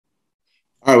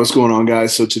All right, what's going on,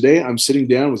 guys? So today I'm sitting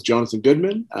down with Jonathan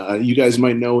Goodman. You guys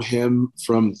might know him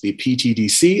from the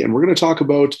PTDC, and we're going to talk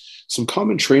about some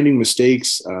common training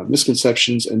mistakes,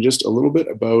 misconceptions, and just a little bit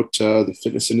about the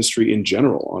fitness industry in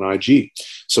general on IG.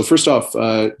 So first off,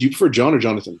 do you prefer John or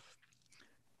Jonathan?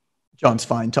 John's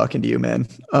fine talking to you, man.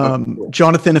 Cool.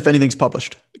 Jonathan, if anything's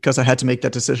published, because I had to make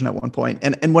that decision at one point.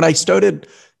 And when I started,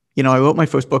 I wrote my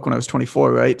first book when I was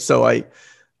 24, right? So I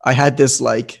had this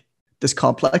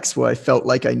complex where I felt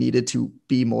like I needed to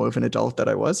be more of an adult than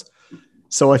I was.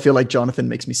 So I feel like Jonathan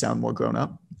makes me sound more grown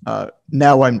up.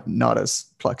 Now I'm not as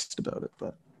plexed about it,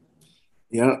 but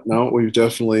Yeah, no, we've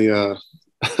definitely,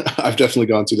 I've definitely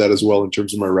gone through that as well in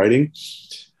terms of my writing.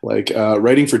 Like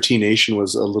writing for T Nation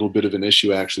was a little bit of an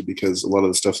issue actually, because a lot of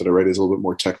the stuff that I write is a little bit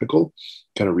more technical,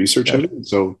 kind of research heavy. And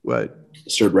so right. I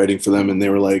started writing for them, and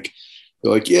they're like,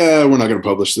 yeah, we're not going to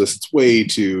publish this. It's way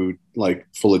too like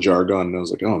full of jargon. And I was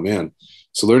like, oh man.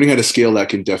 So learning how to scale that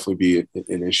can definitely be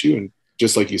an issue. And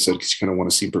just like you said, because you kind of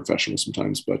want to seem professional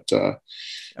sometimes. But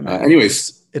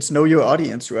anyways, it's know your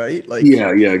audience, right? Like, yeah,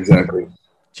 exactly.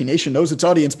 T Nation knows its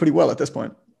audience pretty well at this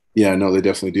point. Yeah, no, they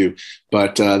definitely do.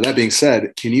 But that being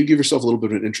said, can you give yourself a little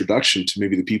bit of an introduction to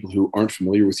maybe the people who aren't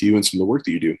familiar with you and some of the work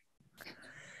that you do?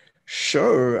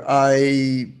 Sure.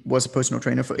 I was a personal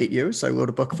trainer for 8 years. I wrote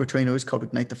a book for trainers called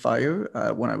Ignite the Fire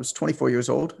when I was 24 years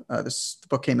old. The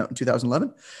book came out in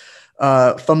 2011.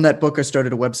 From that book, I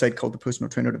started a website called the Personal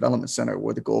Trainer Development Center,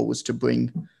 where the goal was to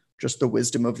bring just the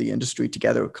wisdom of the industry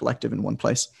together, collective in one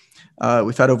place.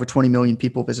 We've had over 20 million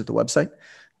people visit the website.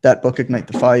 That book, Ignite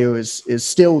the Fire, is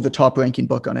still the top ranking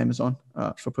book on Amazon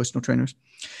for personal trainers.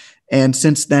 And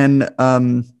since then,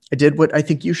 I did what I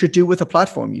think you should do with a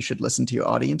platform. You should listen to your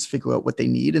audience, figure out what they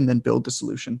need, and then build the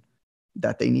solution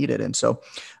that they needed. And so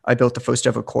I built the first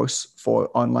ever course for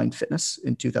online fitness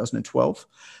in 2012.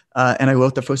 And I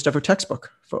wrote the first ever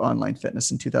textbook for online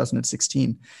fitness in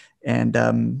 2016. And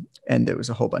there was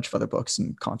a whole bunch of other books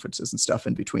and conferences and stuff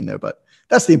in between there, but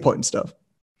that's the important stuff.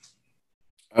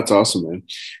 That's awesome, man.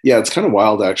 Yeah, it's kind of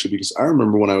wild actually, because I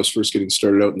remember when I was first getting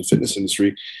started out in the fitness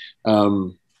industry,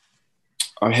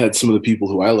 I had some of the people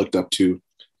who I looked up to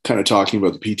kind of talking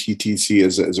about the PTTC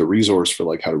as a resource for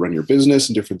like how to run your business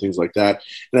and different things like that.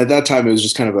 And at that time, it was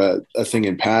just kind of a thing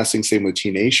in passing, same with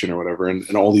T Nation or whatever,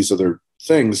 and all these other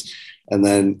things. And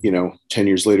then, 10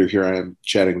 years later, here I am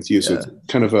chatting with you. So it's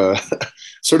kind of a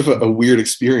sort of a weird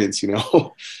experience,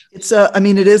 It's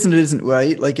it is and it isn't,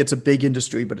 right? Like it's a big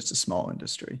industry, but it's a small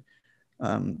industry.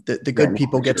 The good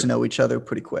people get to know each other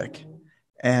pretty quick.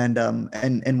 And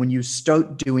when you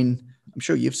start doing, I'm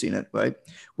sure you've seen it, right?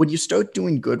 When you start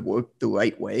doing good work the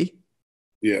right way,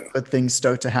 but things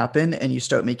start to happen and you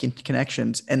start making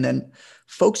connections. And then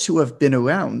folks who have been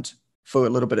around for a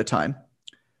little bit of time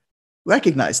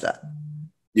recognize that,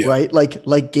 right?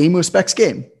 Like game respects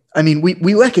game. I mean,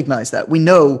 we recognize that. We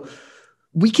know,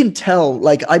 we can tell,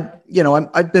 like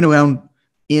I've been around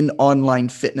in online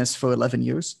fitness for 11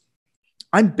 years.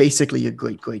 I'm basically a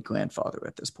great grandfather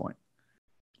at this point.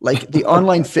 Like the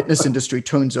online fitness industry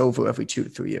turns over every 2 to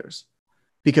 3 years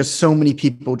because so many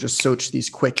people just search these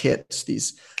quick hits,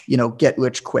 these, get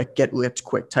rich quick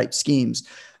type schemes.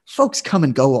 Folks come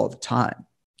and go all the time.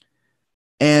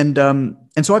 And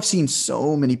so I've seen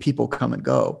so many people come and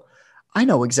go. I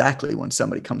know exactly when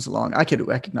somebody comes along. I could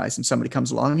recognize when somebody comes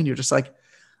along and you're just like,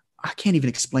 I can't even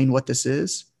explain what this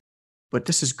is, but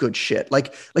this is good shit.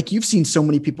 Like you've seen so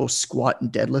many people squat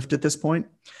and deadlift at this point.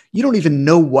 You don't even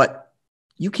know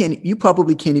you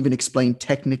probably can't even explain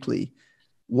technically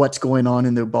what's going on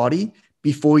in their body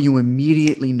before you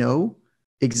immediately know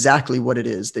exactly what it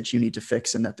is that you need to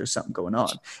fix and that there's something going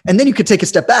on. And then you could take a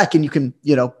step back and you can,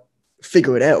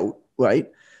 figure it out.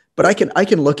 Right. But I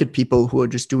can look at people who are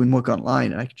just doing work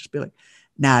online and I can just be like,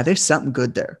 nah, there's something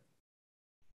good there.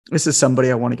 This is somebody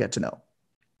I want to get to know.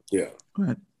 Yeah. Go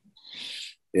ahead.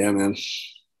 Yeah, man.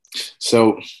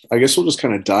 So I guess we'll just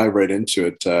kind of dive right into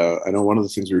it. I know one of the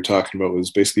things we were talking about was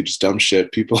basically just dumb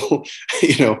shit. People,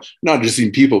 not just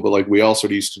even people, but like we all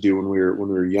sort of used to do when we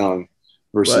were young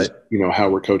versus, how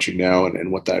we're coaching now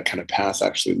and what that kind of path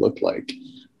actually looked like.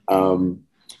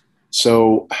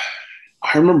 So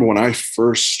I remember when I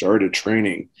first started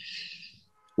training,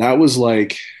 that was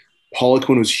like Paul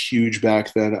Quinn was huge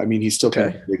back then. I mean, he's still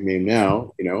kind of a big name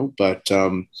now, but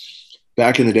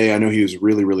back in the day, I know he was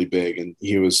really, really big, and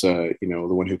he was, the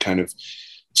one who kind of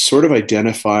sort of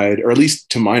identified, or at least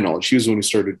to my knowledge, he was the one who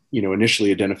started, initially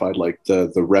identified like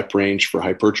the rep range for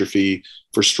hypertrophy,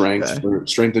 for strength, for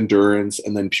strength endurance,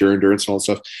 and then pure endurance and all that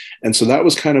stuff. And so that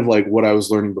was kind of like what I was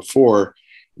learning before.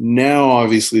 Now,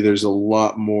 obviously, there's a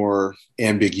lot more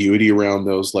ambiguity around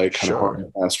those like kind of hard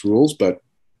and fast rules, but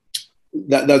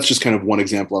that's just kind of one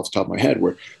example off the top of my head,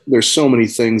 where there's so many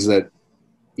things that,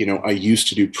 you know, I used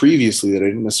to do previously that I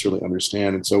didn't necessarily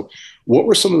understand. And so what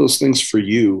were some of those things for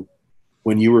you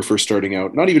when you were first starting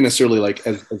out? Not even necessarily like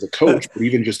as a coach, but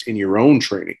even just in your own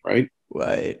training, right?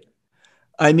 Right.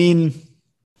 I mean,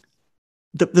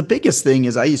 the biggest thing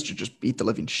is I used to just beat the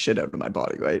living shit out of my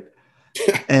body, right?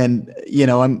 And, you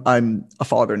know, I'm a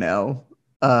father now.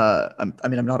 I'm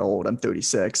not old, I'm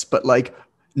 36, but like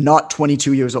not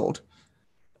 22 years old.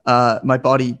 My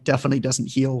body definitely doesn't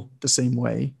heal the same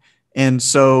way. And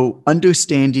so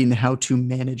understanding how to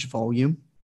manage volume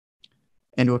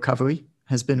and recovery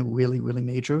has been really, really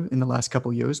major in the last couple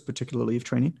of years, particularly of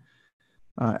training.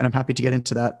 And I'm happy to get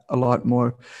into that a lot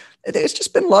more. There's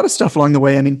just been a lot of stuff along the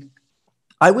way. I mean,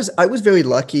 I was very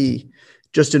lucky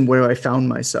just in where I found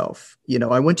myself. You know,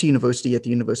 I went to university at the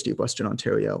University of Western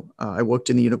Ontario. I worked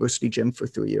in the university gym for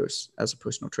 3 years as a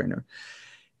personal trainer.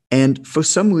 And for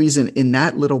some reason, in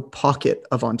that little pocket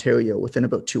of Ontario, within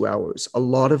about 2 hours, a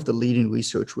lot of the leading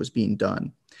research was being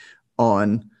done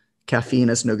on caffeine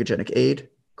as an ergogenic aid,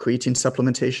 creatine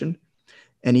supplementation,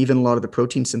 and even a lot of the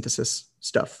protein synthesis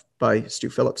stuff by Stu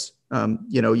Phillips.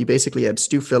 You know, you basically had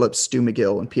Stu Phillips, Stu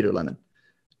McGill, and Peter Lemon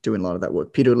doing a lot of that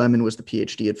work. Peter Lemon was the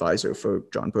PhD advisor for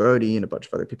John Berardi and a bunch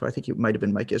of other people. I think it might have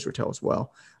been Mike Israetel as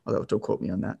well, although don't quote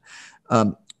me on that.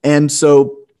 And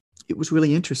so it was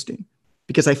really interesting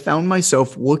because I found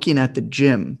myself working at the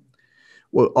gym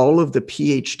where all of the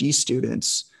PhD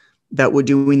students that were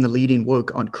doing the leading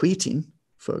work on creatine,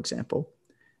 for example,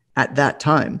 at that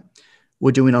time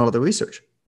were doing all of the research.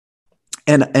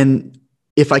 And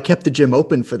if I kept the gym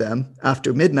open for them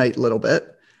after midnight a little bit,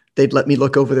 they'd let me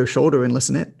look over their shoulder and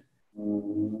listen in.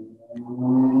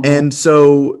 And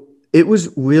so it was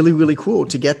really, really cool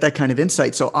to get that kind of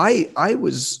insight. So I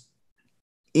was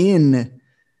in,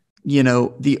 you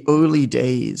know, the early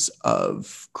days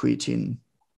of creatine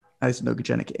as an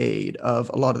ergogenic aid, of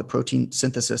a lot of the protein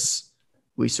synthesis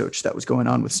research that was going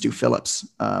on with Stu Phillips.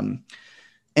 And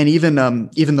even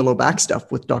the low back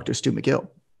stuff with Dr. Stu McGill,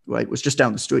 right, was just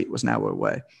down the street, was an hour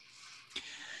away.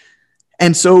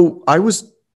 And so I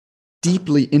was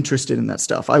deeply interested in that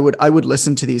stuff. I would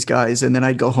listen to these guys and then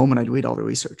I'd go home and I'd read all the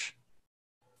research,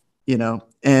 you know?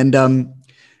 And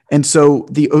so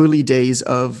the early days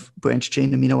of branched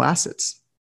chain amino acids,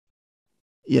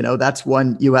 you know, that's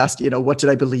one you asked, you know, what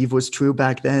did I believe was true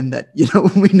back then that, you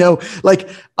know, we know, like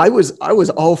I was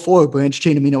all for branched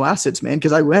chain amino acids, man,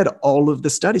 because I read all of the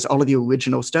studies, all of the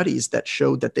original studies that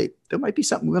showed that there might be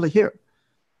something really here.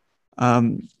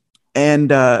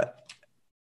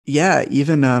 Yeah,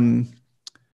 even,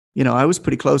 you know, I was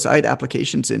pretty close. I had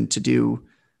applications in to do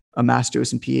a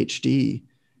master's and PhD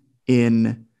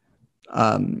in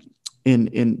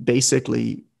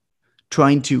basically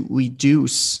trying to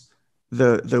reduce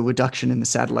the reduction in the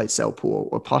satellite cell pool,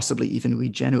 or possibly even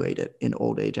regenerate it in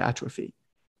old age atrophy,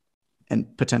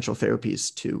 and potential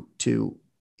therapies to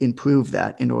improve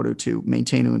that in order to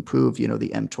maintain or improve, you know, the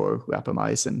mTOR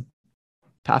rapamycin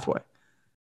pathway.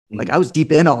 Like I was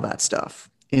deep in all that stuff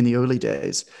in the early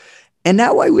days. And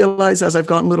now I realize as I've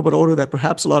gotten a little bit older that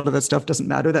perhaps a lot of that stuff doesn't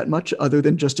matter that much other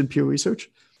than just in pure research.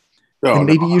 Oh, and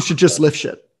maybe you should just lift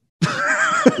shit.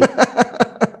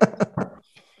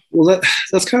 Well,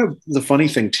 that's kind of the funny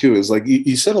thing too, is like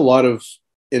you said a lot of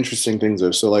interesting things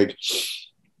there. So like,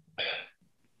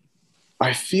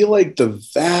 I feel like the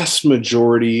vast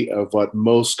majority of what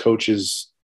most coaches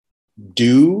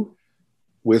do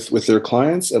with their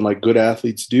clients and like good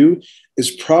athletes do is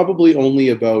probably only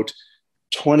about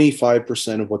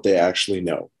 25% of what they actually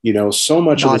know. You know, so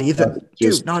much not of even,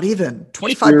 dude, not even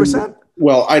 25%.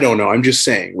 Well, I don't know. I'm just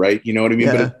saying, right? You know what I mean?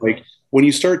 Yeah. But it's like when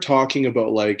you start talking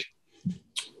about like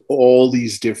all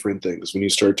these different things, when you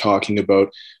start talking about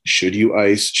should you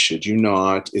ice, should you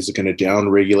not, is it going to down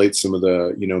regulate some of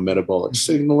the, you know, metabolic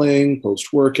signaling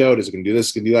post workout, is it going to do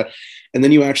this, going to do that? And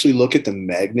then you actually look at the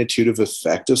magnitude of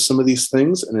effect of some of these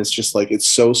things, and it's just like it's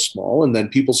so small. And then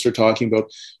people start talking about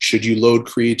should you load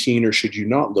creatine or should you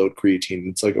not load creatine? And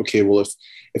it's like, okay, well,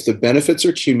 if the benefits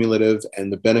are cumulative and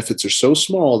the benefits are so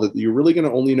small that you're really going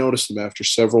to only notice them after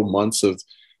several months of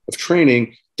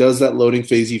training, does that loading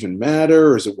phase even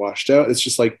matter, or is it washed out? It's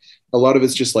just like a lot of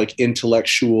it's just like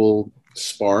intellectual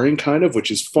sparring kind of,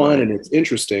 which is fun, right, and it's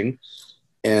interesting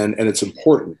and it's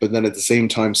important. But then at the same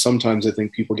time, sometimes I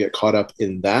think people get caught up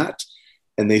in that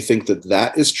and they think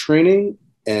that is training,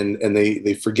 and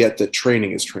they forget that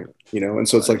training is training, you know? And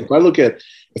so it's like, if I look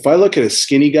at a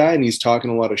skinny guy and he's talking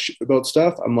a lot of shit about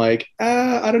stuff, I'm like,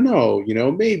 I don't know, you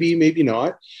know, maybe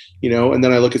not, you know? And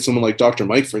then I look at someone like Dr.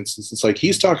 Mike, for instance, it's like,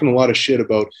 he's talking a lot of shit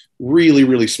about really,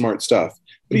 really smart stuff,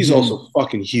 but he's also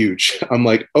fucking huge. I'm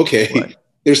like, okay, right,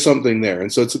 there's something there.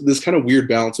 And so it's this kind of weird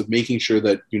balance of making sure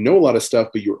that you know a lot of stuff,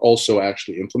 but you're also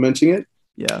actually implementing it.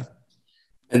 Yeah.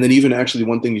 And then even actually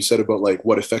one thing you said about like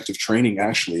what effective training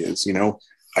actually is, you know,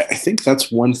 I think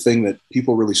that's one thing that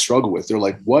people really struggle with. They're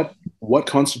like, what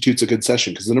constitutes a good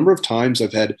session? Because the number of times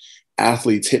I've had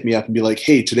athletes hit me up and be like,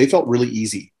 hey, today felt really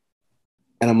easy.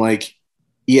 And I'm like,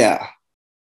 yeah,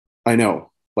 I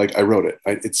know. Like I wrote it.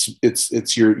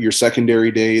 It's your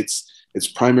secondary day. It's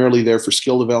primarily there for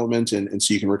skill development and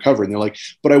so you can recover. And they're like,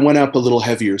 but I went up a little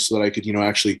heavier so that I could, you know,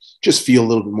 actually just feel a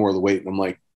little bit more of the weight. And I'm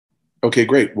like, okay,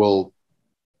 great. Well,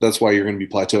 that's why you're going to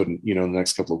be plateaued in, you know, in the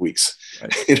next couple of weeks,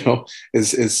 right. You know,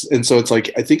 and so it's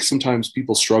like, I think sometimes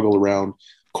people struggle around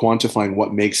quantifying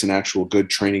what makes an actual good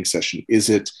training session. Is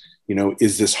it, you know,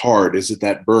 is this hard? Is it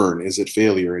that burn? Is it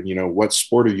failure? And, you know, what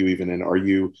sport are you even in? Are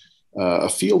you a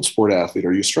field sport athlete?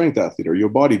 Are you a strength athlete? Are you a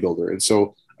bodybuilder? And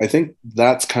so I think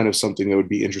that's kind of something that would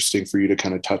be interesting for you to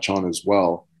kind of touch on as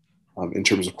well, in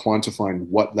terms of quantifying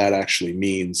what that actually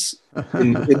means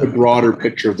in the broader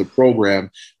picture of the program,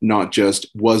 not just,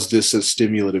 was this a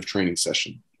stimulative training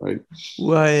session, right?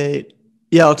 Right.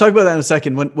 Yeah, I'll talk about that in a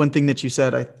second. One thing that you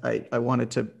said I wanted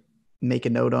to make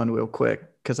a note on real quick,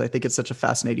 because I think it's such a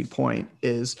fascinating point,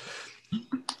 is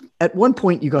at one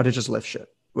point you got to just lift shit,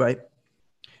 right?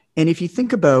 And if you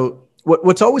think about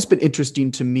what's always been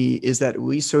interesting to me is that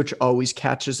research always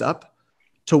catches up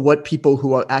to what people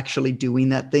who are actually doing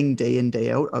that thing day in,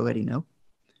 day out already know.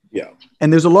 Yeah.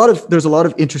 And there's a lot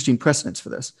of interesting precedents for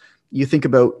this. You think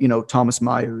about, you know, Thomas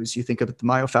Myers, you think about the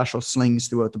myofascial slings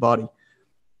throughout the body.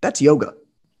 That's yoga.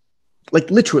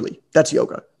 Like literally, that's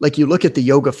yoga. Like you look at the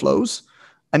yoga flows.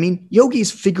 I mean,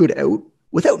 yogis figured out,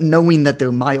 without knowing that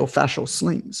they're myofascial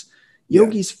slings,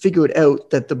 yogis figured out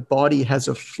that the body has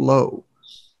a flow,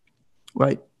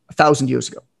 right? 1,000 years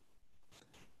ago.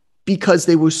 Because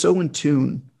they were so in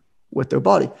tune with their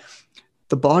body.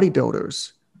 The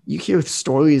bodybuilders, you hear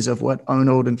stories of what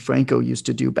Arnold and Franco used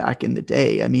to do back in the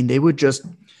day. I mean, they would just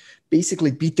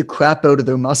basically beat the crap out of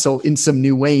their muscle in some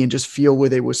new way and just feel where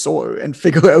they were sore and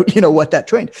figure out, you know, what that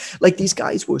trained. Like these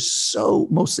guys were so,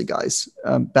 mostly guys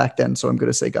back then, so I'm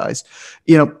going to say guys,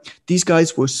 you know, these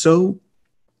guys were so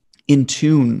in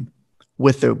tune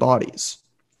with their bodies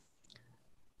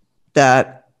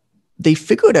that they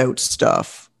figured out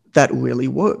stuff that really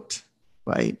worked,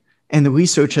 right? And the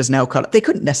research has now caught up. They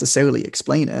couldn't necessarily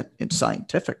explain it in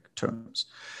scientific terms.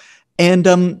 And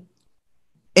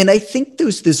I think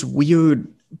there's this weird,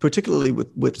 particularly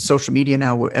with social media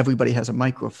now where everybody has a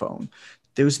microphone,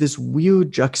 there's this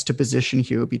weird juxtaposition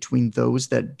here between those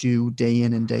that do day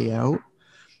in and day out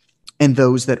and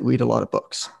those that read a lot of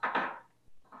books.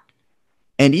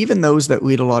 And even those that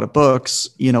read a lot of books,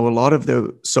 you know, a lot of their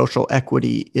social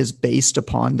equity is based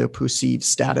upon their perceived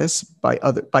status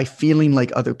by feeling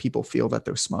like other people feel that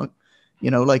they're smart.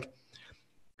 You know, like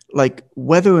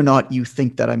whether or not you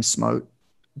think that I'm smart,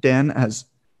 Dan, has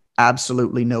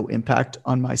absolutely no impact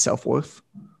on my self-worth.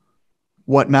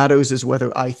 What matters is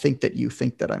whether I think that you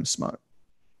think that I'm smart.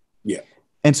 Yeah.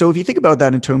 And so if you think about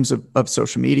that in terms of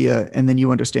social media, and then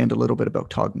you understand a little bit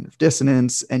about cognitive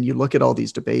dissonance, and you look at all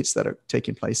these debates that are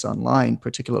taking place online,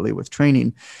 particularly with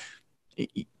training,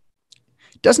 it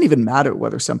doesn't even matter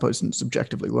whether some person is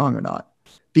objectively wrong or not,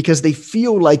 because they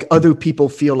feel like other people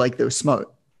feel like they're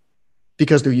smart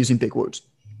because they're using big words.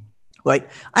 Right?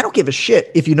 I don't give a shit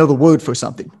if you know the word for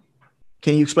something.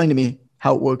 Can you explain to me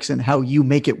how it works and how you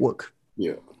make it work?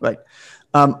 Yeah. Right.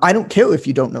 I don't care if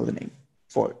you don't know the name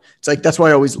for it. It's like, that's why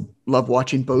I always love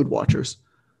watching bird watchers.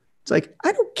 It's like,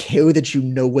 I don't care that you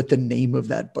know what the name of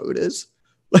that bird is.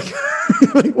 Like,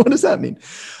 like what does that mean?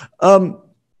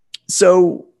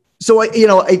 So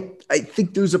I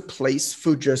think there's a place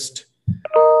for just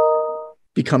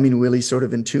becoming really sort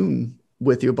of in tune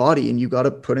with your body, and you got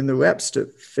to put in the reps to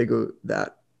figure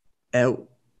that out.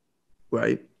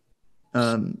 Right.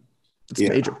 It's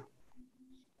major.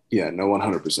 Yeah, no,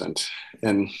 100%.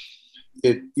 And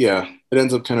it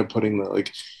ends up kind of putting the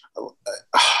like,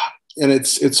 and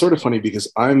it's sort of funny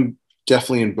because I'm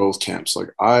definitely in both camps. Like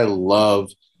I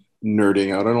love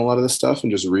nerding out on a lot of this stuff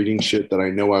and just reading shit that I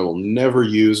know I will never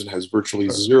use and has virtually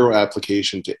zero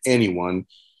application to anyone,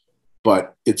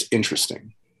 but it's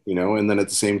interesting, you know? And then at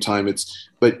the same time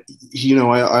but you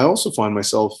know, I also find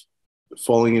myself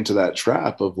falling into that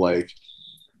trap of like,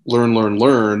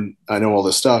 learn. I know all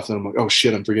this stuff. And I'm like, oh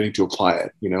shit, I'm forgetting to apply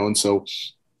it, you know? And so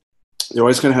there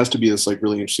always kind of has to be this like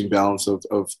really interesting balance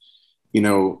of, you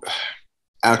know,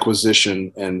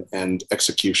 acquisition and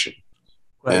execution.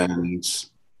 Right. And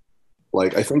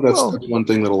like, I think that's one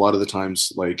thing that a lot of the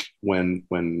times, like when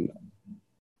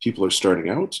people are starting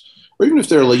out, or even if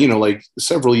they're like, you know, like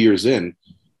several years in,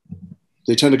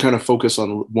 they tend to kind of focus on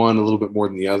one a little bit more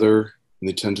than the other. And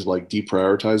they tend to like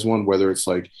deprioritize one, whether it's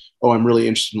like, oh, I'm really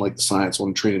interested in like the science, I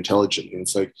want to train intelligently. And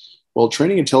it's like, well,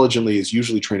 training intelligently is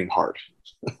usually training hard.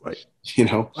 Right. You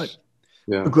know? Right.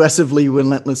 Yeah. Aggressively,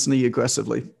 relentlessly,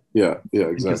 aggressively. Yeah. Yeah,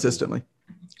 exactly. Consistently.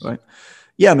 Right.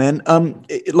 Yeah, man.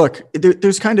 Look,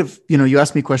 there's kind of, you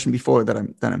asked me a question before that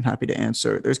I'm happy to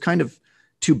answer. There's kind of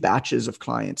two batches of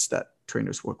clients that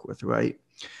trainers work with, right?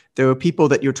 There are people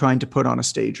that you're trying to put on a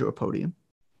stage or a podium.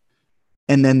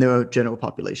 And then there are general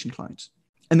population clients.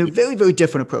 And they're very, very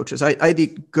different approaches. I had the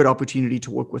good opportunity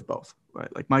to work with both,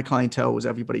 right? Like my clientele was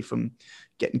everybody from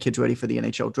getting kids ready for the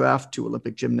NHL draft to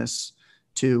Olympic gymnasts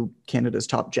to Canada's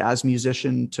top jazz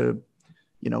musician to,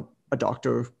 a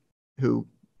doctor who,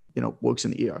 works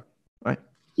in the ER, right?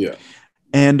 Yeah.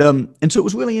 And so it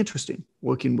was really interesting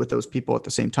working with those people at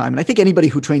the same time. And I think anybody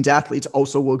who trains athletes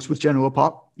also works with general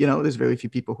pop. There's very few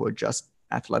people who are just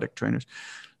athletic trainers.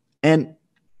 And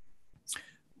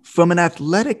from an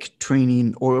athletic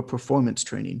training or a performance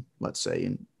training, let's say,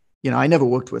 and I never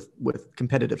worked with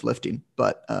competitive lifting,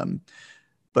 but I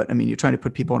mean, you're trying to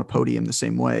put people on a podium the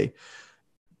same way.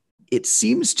 It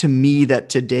seems to me that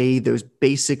today there's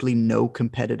basically no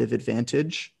competitive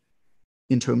advantage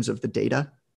in terms of the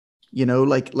data.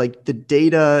 Like the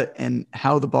data and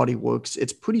how the body works,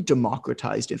 it's pretty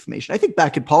democratized information. I think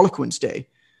back in Poliquin's day,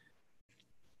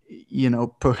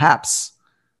 perhaps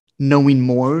knowing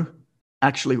more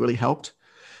actually really helped.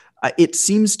 It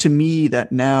seems to me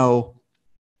that now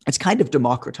it's kind of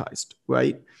democratized,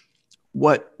 right?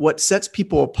 What sets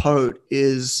people apart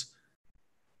is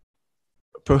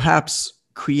perhaps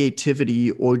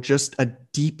creativity or just a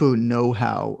deeper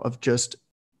know-how of just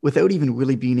without even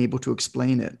really being able to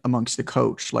explain it amongst the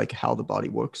coach, like how the body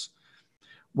works.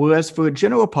 Whereas for a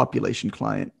general population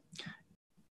client,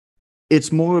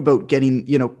 it's more about getting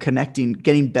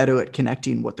better at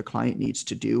connecting what the client needs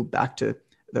to do back to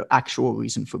the actual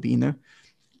reason for being there.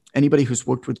 Anybody who's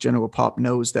worked with general pop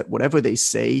knows that whatever they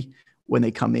say when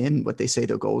they come in, what they say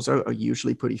their goals are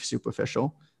usually pretty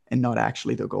superficial and not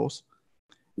actually their goals.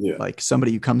 Yeah. Like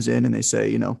somebody who comes in and they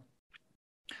say,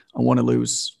 I want to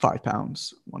lose 5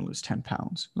 pounds, I want to lose 10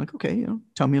 pounds. I'm like, okay,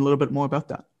 tell me a little bit more about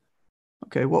that.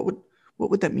 Okay, what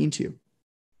would that mean to you?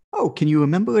 Oh, can you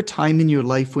remember a time in your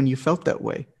life when you felt that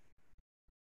way?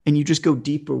 And you just go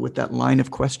deeper with that line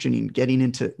of questioning, getting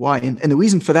into why. And the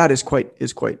reason for that is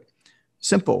quite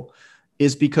simple,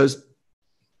 is because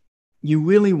you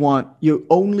really want your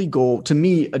only goal. To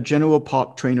me, a general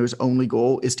pop trainer's only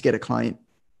goal is to get a client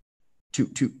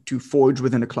to forge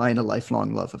within a client a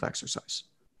lifelong love of exercise,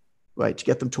 right? To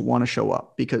get them to want to show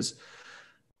up, because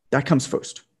that comes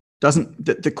first.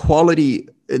 The quality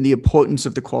and the importance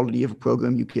of the quality of a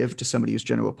program you give to somebody who's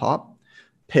general pop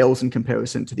pales in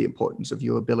comparison to the importance of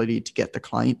your ability to get the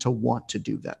client to want to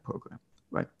do that program,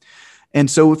 right? And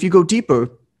so if you go deeper,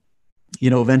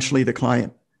 eventually the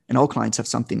client, and all clients have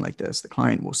something like this, the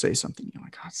client will say something, you're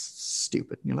like, oh, it's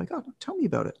stupid. And you're like, oh, tell me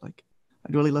about it. Like,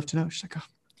 I'd really love to know. She's like, oh,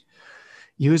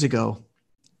 years ago,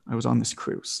 I was on this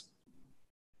cruise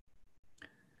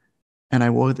and I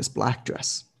wore this black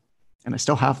dress, and I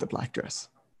still have the black dress.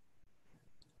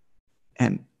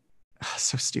 And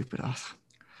so stupid.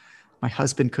 My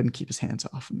husband couldn't keep his hands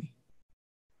off of me.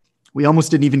 We almost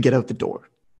didn't even get out the door,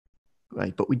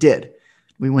 right? But we did.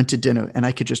 We went to dinner and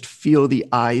I could just feel the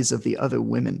eyes of the other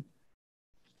women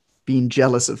being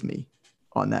jealous of me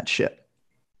on that ship,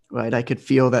 right? I could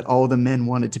feel that all the men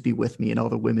wanted to be with me and all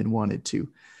the women wanted to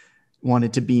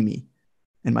be me.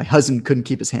 And my husband couldn't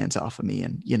keep his hands off of me.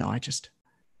 And, I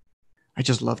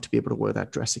just love to be able to wear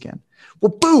that dress again.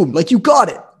 Well, boom, like you got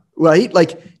it, right?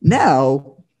 Like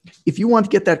now, if you want to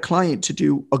get that client to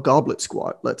do a goblet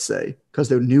squat, let's say, because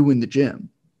they're new in the gym,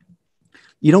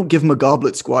 you don't give them a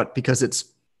goblet squat because it's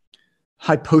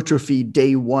hypertrophy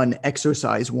day 1,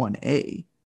 exercise 1A,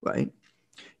 right?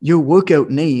 Your workout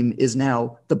name is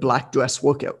now the black dress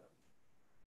workout.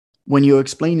 When you're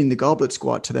explaining the goblet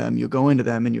squat to them, you're going to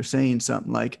them and you're saying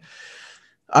something like,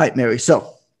 all right, Mary,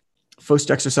 so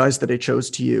first exercise that I chose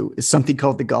to you is something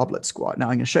called the goblet squat. Now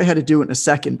I'm going to show you how to do it in a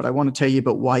second, but I want to tell you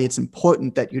about why it's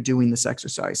important that you're doing this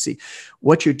exercise. See,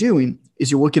 what you're doing is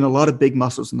you're working a lot of big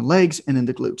muscles in the legs and in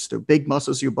the glutes. They're big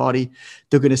muscles of your body.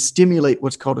 They're going to stimulate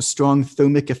what's called a strong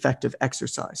thermic effect of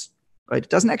exercise, right? It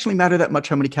doesn't actually matter that much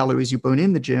how many calories you burn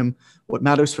in the gym. What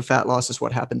matters for fat loss is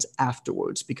what happens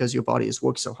afterwards, because your body has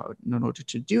worked so hard. And in order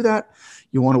to do that,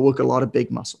 you want to work a lot of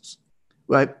big muscles,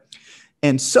 right?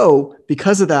 And so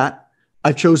because of that,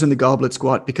 I've chosen the goblet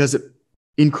squat because it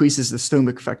increases the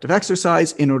thermic effect of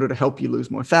exercise in order to help you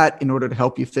lose more fat, in order to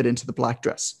help you fit into the black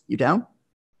dress. You down?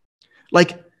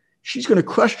 Like, she's going to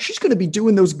crush. She's going to be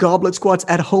doing those goblet squats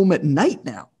at home at night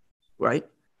now, right?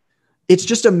 It's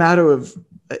just a matter of,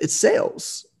 it's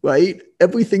sales, right?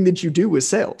 Everything that you do is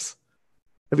sales.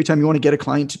 Every time you want to get a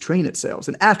client to train, it's sales.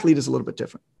 An athlete is a little bit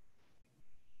different.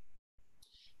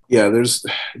 Yeah,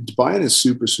 buy-in is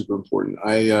super, super important.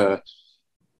 I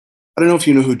don't know if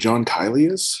you know who John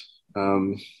Kiley is.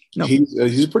 No.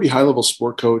 He's a pretty high-level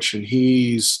sport coach, and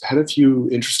he's had a few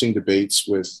interesting debates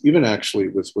with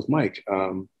Mike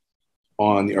on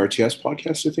the RTS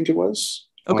podcast, I think it was.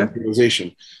 Okay. On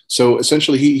periodization. So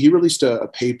essentially, he released a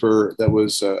paper that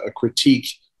was a critique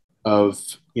of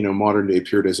modern day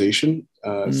periodization,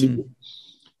 and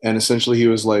essentially he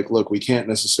was like, look, we can't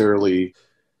necessarily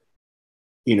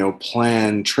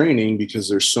plan training because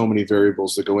there's so many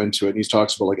variables that go into it. And he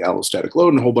talks about like allostatic load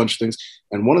and a whole bunch of things.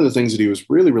 And one of the things that he was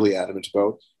really, really adamant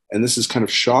about, and this is kind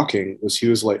of shocking, was he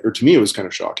was like, or to me, it was kind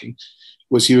of shocking,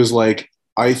 was he was like,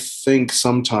 I think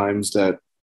sometimes that,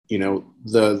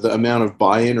 the amount of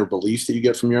buy-in or belief that you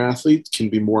get from your athlete can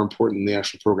be more important than the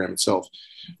actual program itself,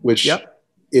 which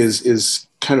is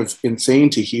kind of insane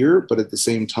to hear. But at the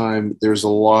same time, there's a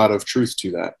lot of truth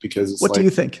to that, because it's what do you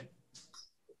think?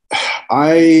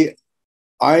 I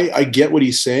get what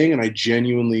he's saying, and I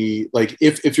genuinely like,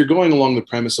 if you're going along the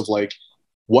premise of like,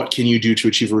 what can you do to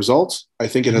achieve a result? I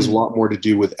think it has a lot more to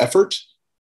do with effort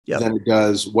than it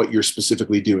does what you're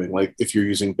specifically doing. Like if you're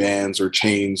using bands or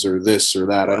chains or this or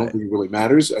that, I don't think it really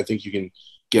matters. I think you can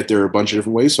get there a bunch of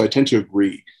different ways. So I tend to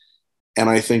agree. And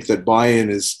I think that buy-in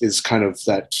is kind of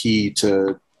that key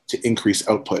to increase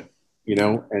output,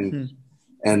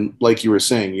 and like you were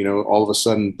saying, all of a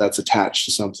sudden that's attached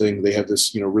to something. They have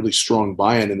this, really strong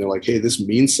buy-in, and they're like, hey, this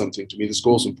means something to me. This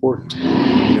goal is important.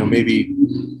 Maybe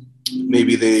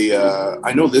they,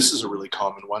 I know this is a really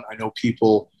common one. I know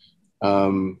people,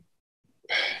 and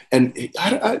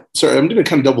sorry, I'm going to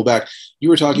kind of double back. You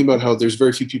were talking about how there's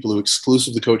very few people who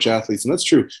exclusively coach athletes. And that's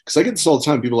true, because I get this all the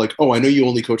time. People are like, oh, I know you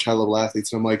only coach high level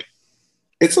athletes. And I'm like,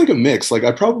 it's like a mix. Like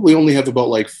I probably only have about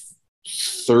like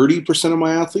 30% of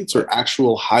my athletes are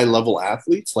actual high level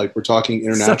athletes. Like we're talking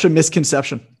international. Such a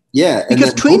misconception. Yeah.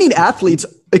 Because training athletes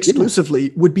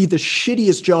exclusively would be the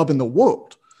shittiest job in the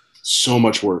world. So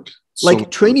much work.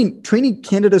 Training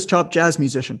Canada's top jazz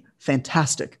musician,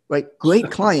 fantastic, right?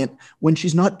 Great client when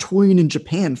she's not touring in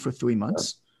Japan for 3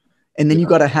 months. And then you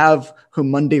got to have her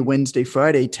Monday, Wednesday,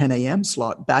 Friday, 10 a.m.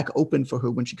 slot back open for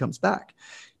her when she comes back.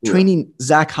 Training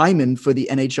Zach Hyman for the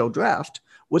NHL draft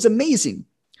was amazing,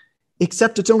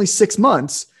 except it's only 6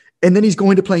 months and then he's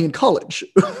going to play in college,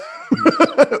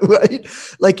 right?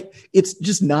 Like it's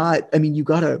just not, I mean,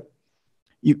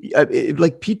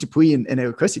 like Pete Dupuis and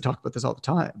Eric Cressy talk about this all the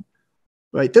time.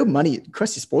 Right, their money,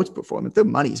 Cressy Sports Performance, their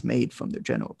money's made from their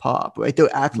general pop. Right,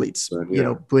 their athletes,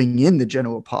 bring in the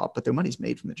general pop, but their money's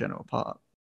made from the general pop.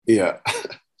 Yeah,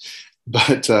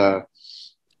 but that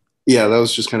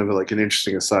was just kind of like an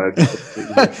interesting aside.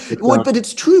 But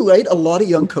it's true, right? A lot of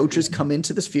young coaches come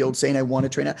into this field saying, "I want to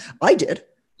train." I did,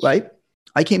 right?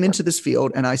 I came into this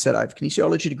field and I said, "I have a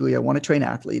kinesiology degree. I want to train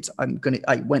athletes. I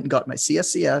went and got my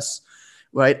CSCS."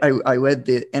 Right. I read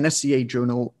the NSCA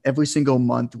journal every single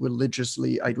month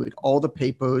religiously. I read all the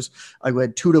papers. I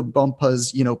read Tudor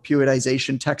Bumpa's,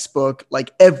 periodization textbook,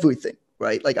 like everything.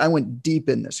 Right. Like I went deep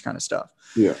in this kind of stuff.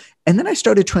 Yeah. And then I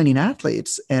started training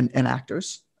athletes and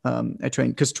actors. I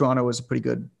trained because Toronto was a pretty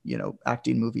good,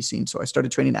 acting movie scene. So I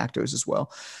started training actors as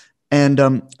well. And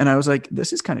I was like,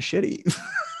 this is kind of shitty.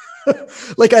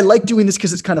 Like I like doing this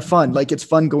because it's kind of fun. Like it's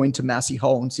fun going to Massey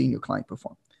Hall and seeing your client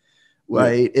perform.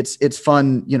 Right. Yeah. It's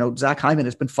fun. Zach Hyman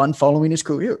has been fun following his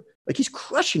career. Like he's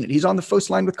crushing it. He's on the first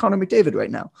line with Connor McDavid right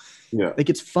now. Yeah. Like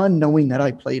it's fun knowing that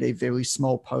I played a very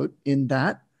small part in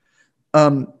that.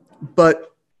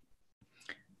 But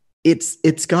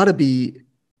it's gotta be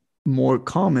more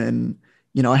common.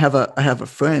 I have a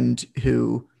friend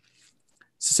who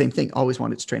it's the same thing, always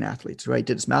wanted to train athletes, right?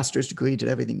 Did his master's degree, did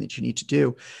everything that you need to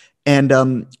do.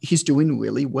 And he's doing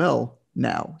really well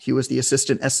now. He was the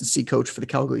assistant S&C coach for the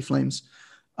Calgary Flames.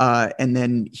 And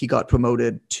then he got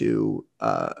promoted to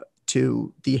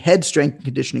the head strength and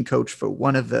conditioning coach for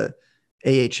one of the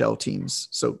AHL teams.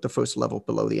 So the first level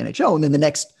below the NHL. And then the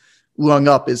next rung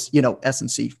up is,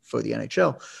 S&C for the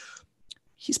NHL.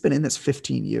 He's been in this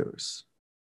 15 years,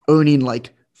 earning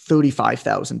like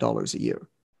 $35,000 a year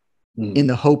in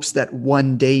the hopes that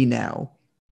one day now,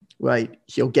 right,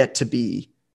 he'll get to be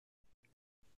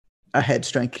a head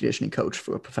strength conditioning coach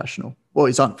for a professional. Well,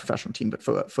 he's on a professional team, but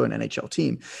for an NHL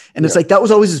team. And it's like, that was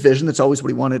always his vision. That's always what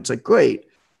he wanted. It's like, great.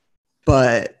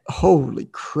 But holy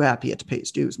crap, he had to pay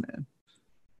his dues, man.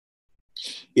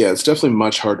 Yeah, it's definitely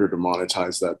much harder to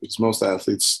monetize that because most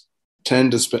athletes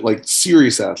tend to spend, like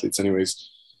serious athletes anyways,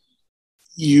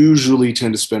 usually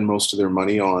tend to spend most of their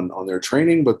money on their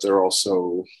training, but they're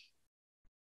also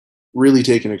really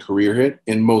taking a career hit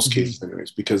in most cases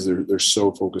anyways, because they're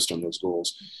so focused on those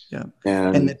goals. Yeah.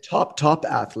 And the top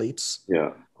athletes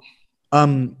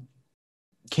can't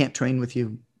train with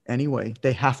you anyway.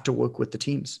 They have to work with the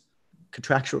teams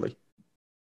contractually.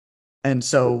 And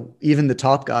so even the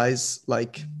top guys,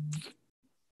 like,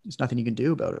 there's nothing you can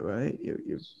do about it, right?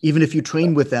 Even if you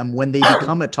train with them, when they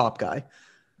become a top guy,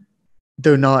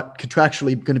 they're not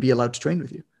contractually going to be allowed to train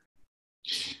with you.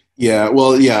 Yeah,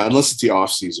 well, yeah, unless it's the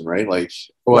off season, right? Like,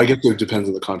 well, I guess it depends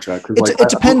on the contract. It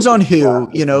depends on who,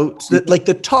 you know, like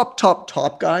the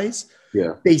top guys.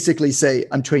 Yeah, basically say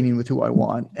I'm training with who I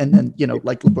want, and then, you know,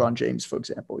 like LeBron James, for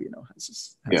example, you know, has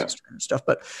his trainer stuff.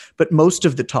 But most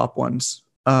of the top ones,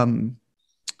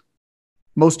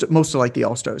 most of like the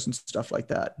all-stars and stuff like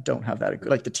that don't have that.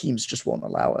 Like the teams just won't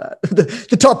allow that.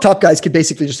 the top guys could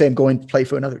basically just say, I'm going to play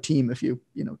for another team if you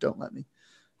don't let me.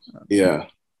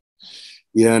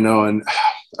 Yeah, no, and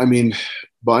I mean,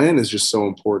 buy-in is just so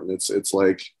important. It's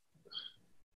like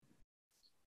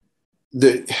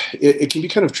it can be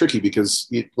kind of tricky because,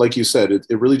 like you said,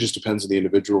 it really just depends on the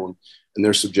individual and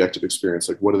their subjective experience.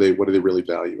 Like, what do they really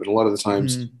value? And a lot of the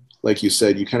times, like you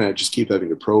said, you kind of just keep having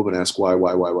to probe and ask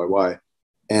why.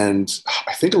 And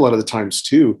I think a lot of the times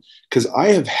too, because I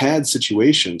have had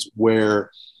situations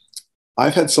where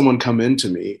I've had someone come into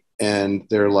me and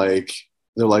they're like,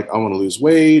 I want to lose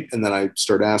weight. And then I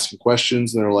start asking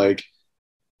questions and they're like,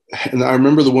 and I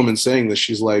remember the woman saying this,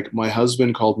 she's like, my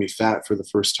husband called me fat for the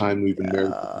first time. We've been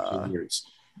married for 15 years.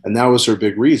 And that was her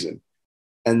big reason.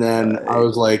 And then I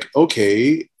was like,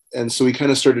 okay. And so we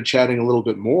kind of started chatting a little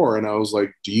bit more. And I was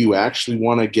like, do you actually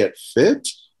want to get fit?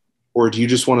 Or do you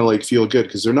just want to like feel good?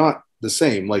 Because they're not the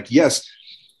same. Like, yes,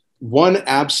 one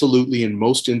absolutely in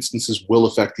most instances will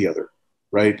affect the other,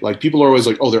 right? Like people are always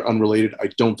like, oh, they're unrelated. I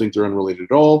don't think they're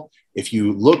unrelated at all. If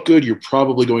you look good, you're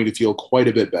probably going to feel quite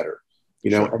a bit better,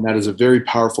 you know, and that is a very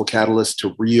powerful catalyst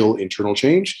to real internal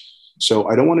change. So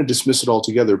I don't want to dismiss it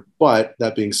altogether. But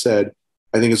that being said,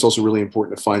 I think it's also really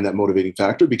important to find that motivating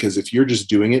factor, because if you're just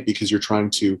doing it because you're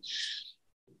trying to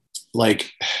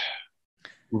like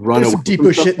run There's some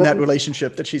deeper shit in that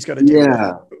relationship that she's got to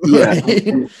deal with.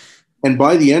 Right? And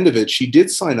by the end of it, she did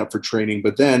sign up for training.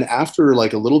 But then after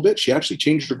like a little bit, she actually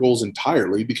changed her goals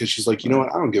entirely, because she's like, you know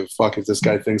what? I don't give a fuck if this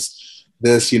guy thinks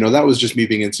this, you know, that was just me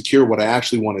being insecure. What I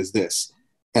actually want is this.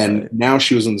 And now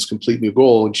she was on this complete new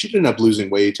goal, and she didn't end up losing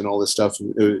weight and all this stuff.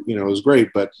 It was great.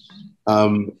 But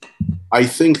I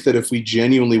think that if we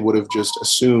genuinely would have just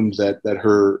assumed that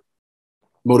her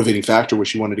motivating factor was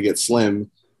she wanted to get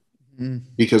slim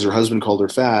because her husband called her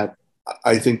fat,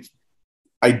 I think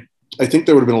there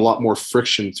would have been a lot more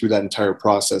friction through that entire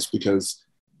process, because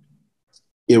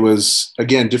it was,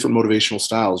 again, different motivational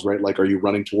styles, right? Like, are you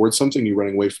running towards something? Are you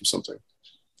running away from something?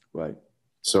 Right.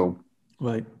 So.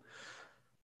 Right.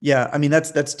 Yeah. I mean,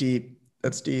 that's deep.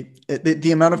 That's deep.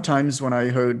 The amount of times when I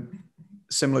heard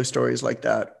similar stories like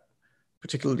that,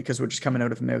 particularly because we're just coming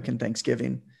out of American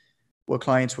Thanksgiving, where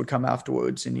clients would come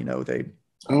afterwards and, you know, there'd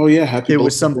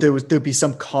be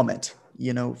some comment,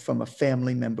 you know, from a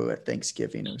family member at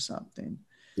Thanksgiving or something.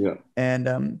 Yeah.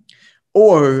 And,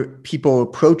 or people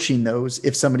approaching those,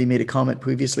 if somebody made a comment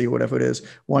previously or whatever it is,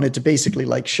 wanted to basically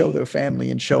like show their family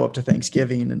and show up to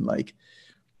Thanksgiving and like,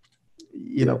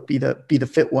 you know, be the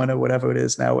fit one or whatever it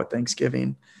is now at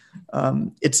Thanksgiving.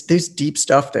 There's deep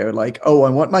stuff there. Like, oh, I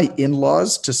want my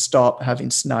in-laws to stop having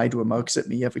snide remarks at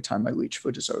me every time I reach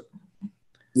for dessert.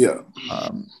 Yeah.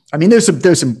 I mean, there's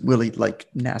some really like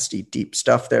nasty, deep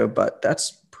stuff there, but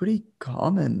that's pretty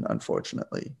common,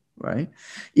 unfortunately, right?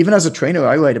 Even as a trainer,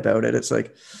 I write about it. It's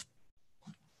like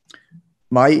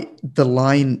the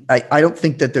line, I don't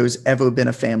think that there's ever been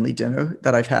a family dinner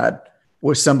that I've had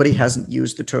where somebody hasn't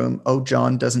used the term, oh,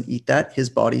 John doesn't eat that. His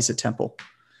body's a temple.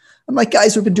 I'm like,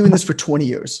 guys, we've been doing this for 20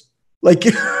 years. Like,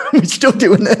 we're still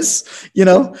doing this, you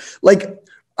know? Like,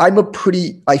 I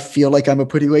feel like I'm a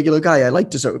pretty regular guy. I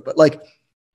like dessert, but like,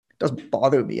 it doesn't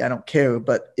bother me. I don't care.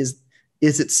 But is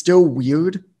it still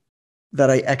weird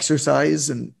that I exercise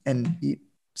and eat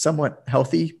somewhat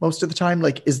healthy most of the time?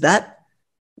 Like, is that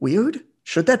weird?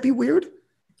 Should that be weird?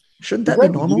 Shouldn't that be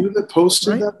normal? You that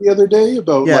posted that the other day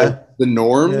about like the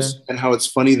norms and how it's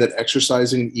funny that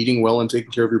exercising and eating well and taking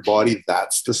care of your body,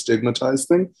 that's the stigmatized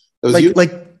thing. That was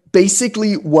like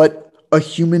basically what a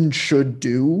human should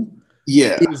do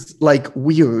is like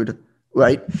weird,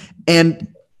 right? And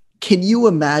can you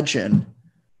imagine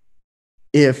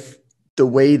if the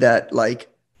way that like,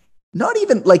 not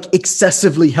even like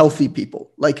excessively healthy people,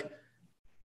 like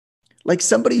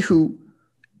somebody who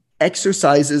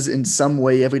exercises in some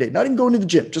way every day, not even going to the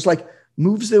gym, just like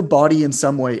moves their body in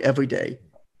some way every day,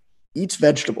 eats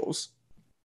vegetables,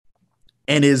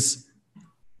 and is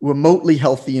remotely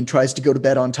healthy and tries to go to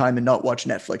bed on time and not watch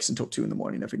Netflix until 2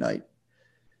 a.m. every night,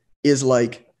 is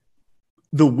like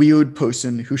the weird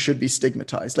person who should be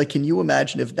stigmatized. Like, can you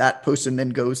imagine if that person then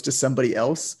goes to somebody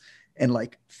else and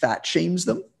like fat shames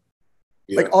them?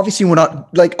 Yeah. Like, obviously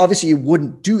obviously you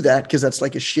wouldn't do that because that's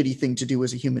like a shitty thing to do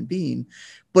as a human being,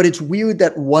 but it's weird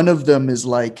that one of them is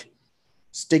like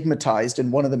stigmatized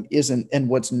and one of them isn't. And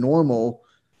what's normal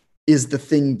is the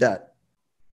thing that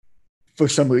for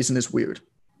some reason is weird.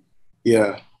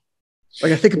 Yeah.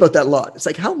 Like, I think about that a lot. It's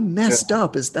like, how messed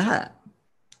up is that?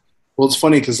 Well, it's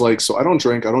funny because like, so I don't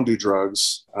drink, I don't do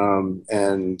drugs.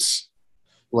 And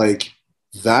like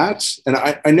that, and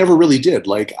I never really did.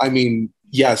 Like, I mean,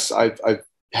 yes, I've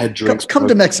had drinks. Come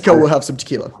to Mexico, we'll have some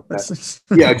tequila.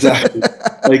 Yeah, exactly.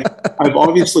 Like, I've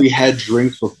obviously had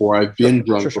drinks before. I've been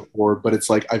drunk before, but it's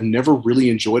like, I've never really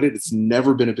enjoyed it. It's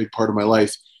never been a big part of my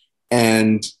life.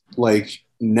 And like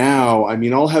now, I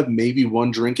mean, I'll have maybe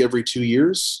one drink every 2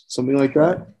 years, something like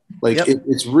that. Like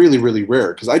it's really, really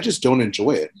rare because I just don't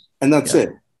enjoy it. And that's it.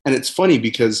 And it's funny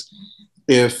because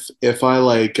if I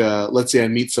like, let's say I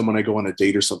meet someone, I go on a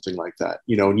date or something like that,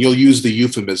 you know, and you'll use the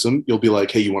euphemism. You'll be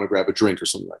like, hey, you want to grab a drink or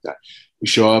something like that. We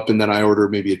show up and then I order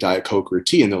maybe a Diet Coke or a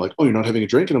tea and they're like, oh, you're not having a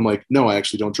drink? And I'm like, no, I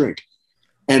actually don't drink.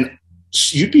 And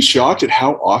you'd be shocked at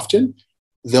how often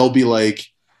they'll be like,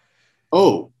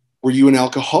 oh, were you an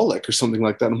alcoholic or something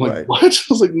like that? And I'm like, what? I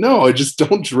was like, no, I just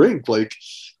don't drink. Like,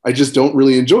 I just don't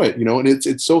really enjoy it, you know? And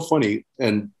it's so funny.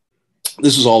 And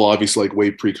this is all obviously like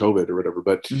way pre-COVID or whatever,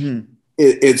 but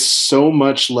it's so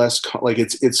much less like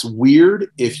it's weird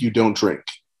if you don't drink.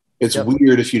 It's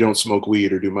weird if you don't smoke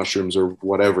weed or do mushrooms or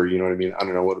whatever, you know what I mean? I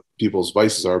don't know what people's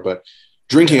vices are, but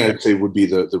drinking, I'd say, would be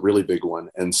the really big one.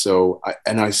 And so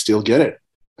I still get it.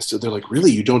 They're like,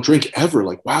 really? You don't drink ever?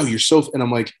 Like, wow, you're so, and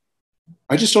I'm like,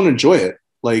 I just don't enjoy it.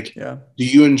 Like, do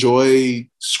you enjoy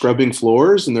scrubbing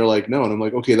floors? And they're like, no. And I'm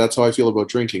like, okay, that's how I feel about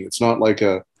drinking. It's not like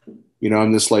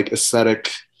I'm this like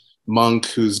ascetic monk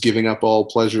who's giving up all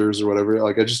pleasures or whatever.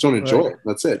 Like, I just don't enjoy it.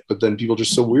 That's it. But then people are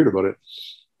just so weird about it.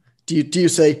 Do you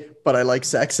say, but I like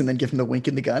sex, and then give them the wink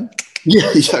and the gun?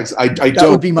 Yeah, I don't. That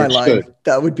would be my line.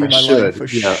 That would be my line for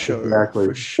sure. Exactly.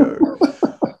 For sure.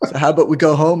 So how about we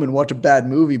go home and watch a bad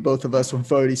movie both of us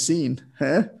have already seen?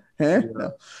 Huh? Yeah.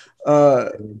 No.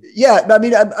 I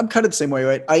mean, I'm kind of the same way,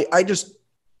 right? I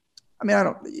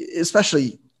don't,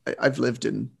 especially I've lived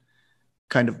in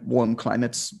kind of warm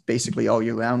climates basically all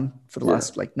year round for the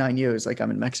last like 9 years. Like,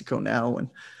 I'm in Mexico now, and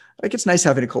like, it's nice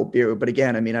having a cold beer, but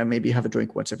again, I mean, I maybe have a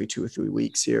drink once every 2 or 3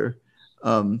 weeks here.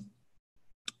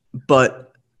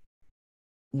 But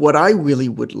what I really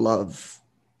would love,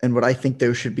 and what I think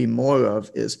there should be more of,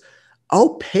 is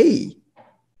I'll pay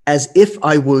as if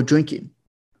I were drinking.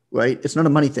 Right? It's not a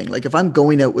money thing. Like, if I'm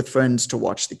going out with friends to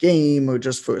watch the game or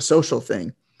just for a social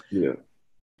thing,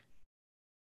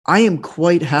 I am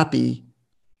quite happy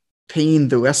paying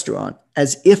the restaurant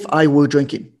as if I were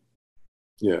drinking.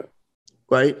 Yeah.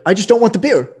 Right? I just don't want the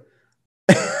beer.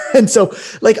 And so,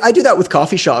 like, I do that with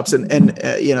coffee shops, and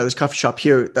there's a coffee shop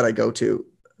here that I go to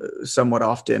somewhat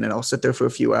often, and I'll sit there for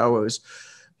a few hours,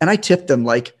 and I tip them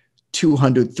like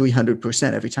 200,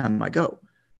 300% every time I go.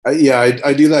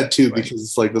 I do that too, because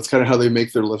it's like, that's kind of how they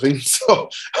make their living. So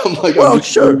I'm like, well,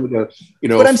 sure.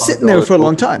 But I'm sitting there for a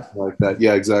long time. Like that.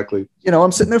 Yeah, exactly.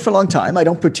 I'm sitting there for a long time. I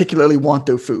don't particularly want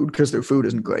their food because their food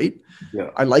isn't great.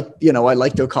 Yeah. I like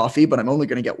their coffee, but I'm only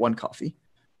going to get one coffee.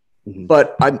 Mm-hmm.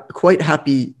 But I'm quite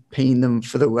happy paying them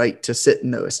for the right to sit in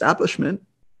their establishment.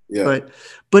 Yeah.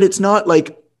 But it's not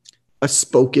like a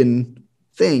spoken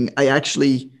thing.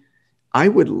 I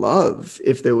would love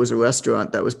if there was a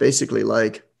restaurant that was basically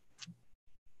like,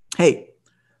 hey,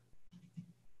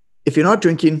 if you're not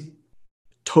drinking,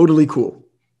 totally cool,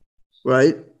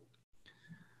 right?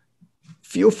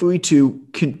 Feel free to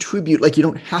contribute. Like, you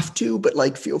don't have to, but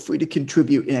like, feel free to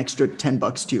contribute an extra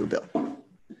 $10 to your bill.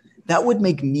 That would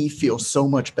make me feel so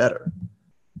much better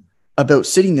about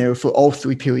sitting there for all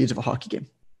 3 periods of a hockey game,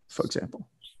 for example.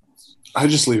 I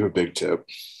just leave a big tip.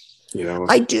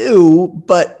 I do,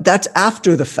 but that's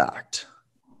after the fact.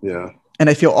 Yeah. And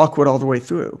I feel awkward all the way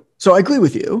through. So I agree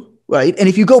with you, right? And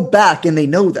if you go back and they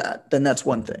know that, then that's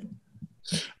one thing.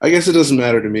 I guess it doesn't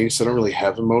matter to me because I don't really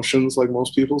have emotions like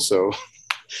most people. So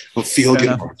I'll feel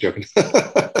good. Joking.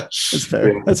 That's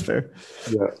fair. Yeah. That's fair.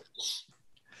 Yeah.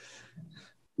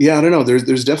 Yeah, I don't know.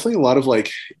 There's definitely a lot of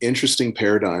like interesting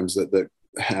paradigms that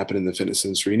happen in the fitness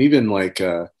industry. And even like,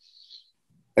 I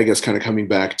guess kind of coming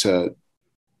back to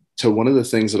one of the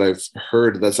things that I've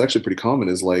heard that's actually pretty common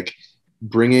is like,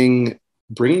 bringing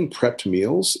prepped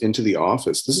meals into the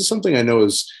office. This is something I know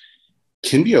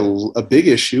can be a big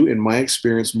issue in my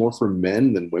experience, more for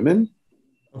men than women.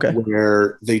 Okay.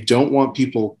 Where they don't want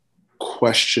people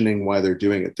questioning why they're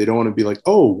doing it. They don't want to be like,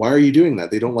 oh, why are you doing that?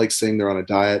 They don't like saying they're on a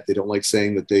diet. They don't like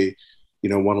saying that they,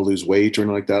 want to lose weight or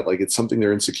anything like that. Like, it's something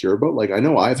they're insecure about. Like, I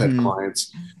know I've had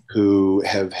clients who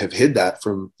have hid that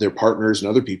from their partners and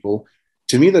other people.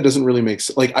 To me, that doesn't really make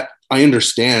sense. Like, I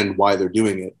understand why they're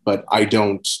doing it, but I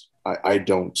don't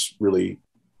really,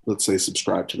 let's say,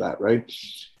 subscribe to that. Right.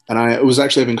 And I was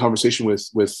actually having a conversation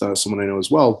with someone I know as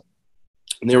well.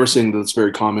 And they were saying that it's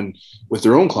very common with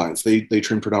their own clients. They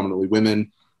train predominantly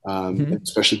women,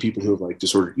 especially people who have like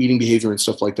disordered eating behavior and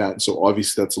stuff like that. And so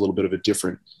obviously that's a little bit of a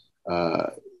different,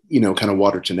 kind of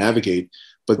water to navigate.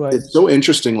 But It's so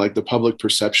interesting, like the public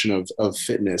perception of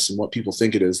fitness and what people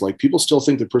think it is. Like, people still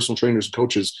think that personal trainers and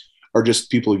coaches are just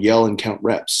people yell and count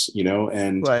reps,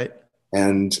 and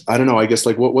And I don't know, I guess,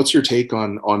 like, what's your take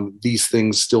on these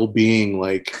things still being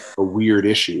like a weird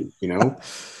issue,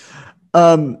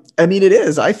 I mean, it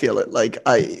is. I feel it. Like,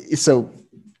 I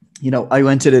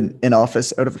rented an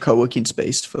office out of a co-working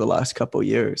space for the last couple of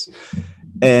years.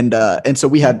 And so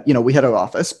we had our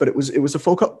office, but it was a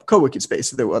full co-working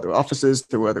space. There were other offices,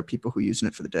 there were other people who were using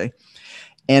it for the day.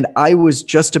 And I was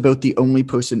just about the only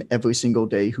person every single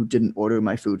day who didn't order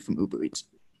my food from Uber Eats.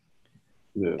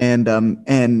 Yeah.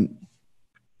 And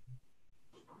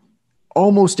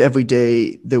almost every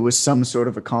day there was some sort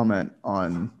of a comment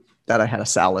on that I had a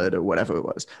salad or whatever it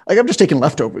was. Like, I'm just taking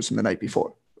leftovers from the night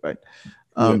before, right?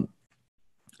 I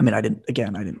mean, I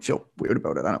didn't feel weird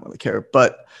about it. I don't really care,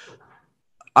 but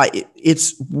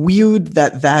it's weird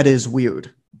that is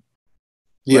weird.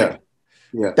 Yeah. Right?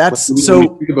 Yeah. That's when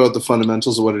you think about the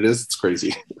fundamentals of what it is, it's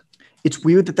crazy. It's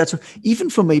weird that's even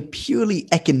from a purely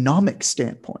economic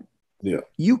standpoint. Yeah.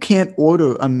 You can't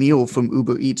order a meal from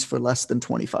Uber Eats for less than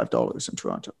 $25 in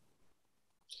Toronto.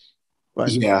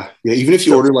 Right. Yeah. Even if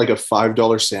you order like a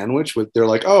 $5 sandwich they're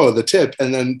like, oh, the tip,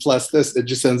 and then plus this, it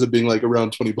just ends up being like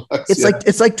around $20.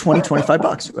 It's like 20,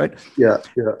 $25, right? Yeah.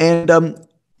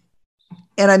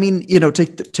 And I mean,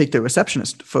 take the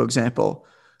receptionist, for example.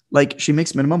 Like, she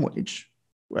makes minimum wage,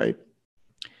 right?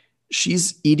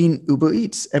 She's eating Uber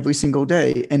Eats every single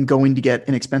day and going to get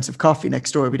an expensive coffee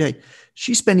next door every day.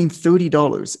 She's spending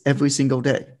 $30 every single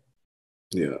day.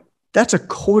 Yeah. That's a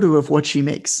quarter of what she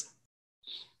makes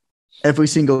every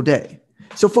single day.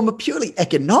 So from a purely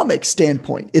economic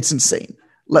standpoint, it's insane,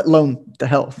 let alone the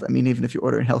health. I mean, even if you're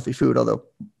ordering healthy food, although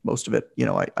most of it,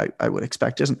 I would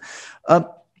expect isn't. I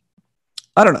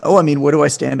don't know. I mean, where do I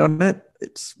stand on it?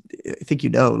 I think,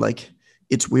 like,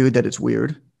 it's weird that it's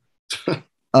weird. I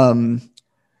don't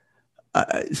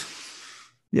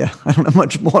know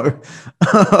much more.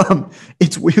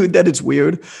 It's weird that it's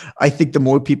weird. I think the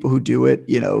more people who do it,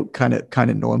 kind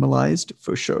of normalized,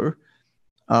 for sure.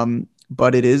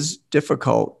 But it is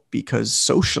difficult because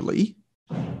socially,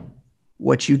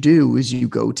 what you do is you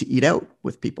go to eat out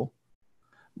with people.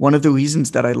 One of the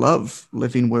reasons that I love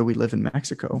living where we live in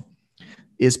Mexico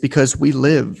is because we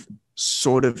live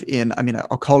sort of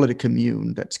I'll call it a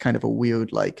commune. That's kind of a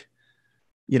weird, like,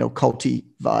 culty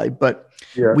vibe, but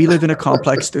we live in a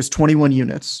complex. There's 21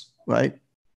 units, right?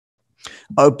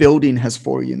 Our building has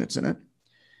 4 units in it.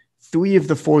 3 of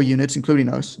the 4 units, including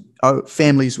us, are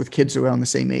families with kids around the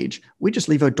same age. We just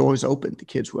leave our doors open to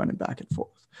kids running back and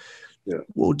forth. Yeah.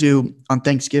 We'll do on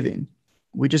Thanksgiving.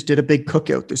 We just did a big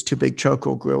cookout. There's 2 big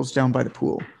charcoal grills down by the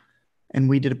pool. And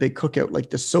we did a big cookout. Like,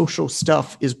 the social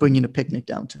stuff is bringing a picnic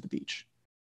down to the beach.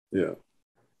 Yeah.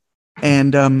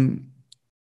 And,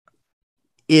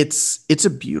 it's a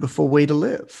beautiful way to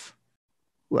live,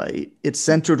 right? It's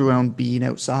centered around being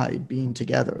outside, being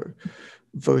together,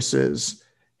 versus,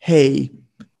 hey,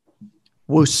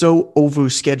 we're so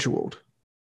overscheduled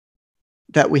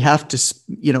that we have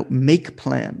to, make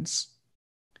plans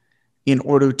in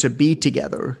order to be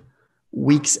together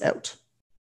weeks out.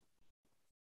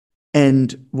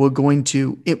 And we're going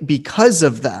to, because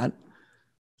of that,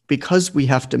 because we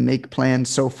have to make plans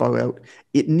so far out,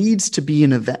 it needs to be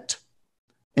an event.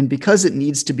 And because it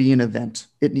needs to be an event,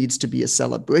 it needs to be a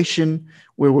celebration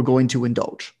where we're going to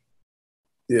indulge.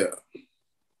 Yeah.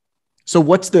 So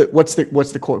what's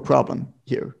the core problem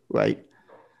here, right?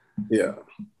 Yeah.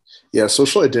 Yeah.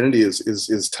 Social identity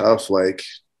is tough. Like,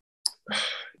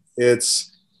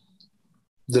 it's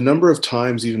the number of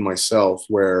times, even myself,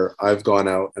 where I've gone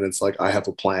out and it's like, I have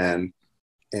a plan,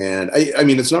 and I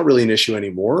mean, it's not really an issue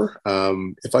anymore.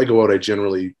 If I go out, I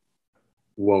generally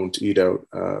won't eat out,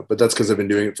 but that's because I've been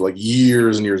doing it for like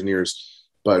years and years and years.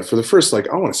 But for the first, like,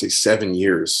 I want to say 7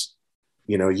 years,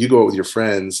 you go out with your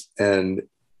friends, and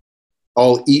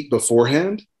I'll eat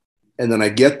beforehand, and then I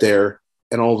get there,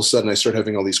 and all of a sudden I start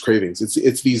having all these cravings.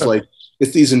 It's these like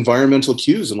it's these environmental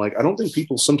cues, and like I don't think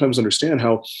people sometimes understand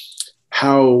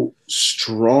how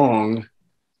strong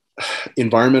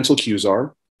environmental cues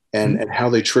are, and how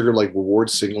they trigger like reward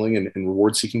signaling and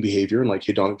reward seeking behavior, and like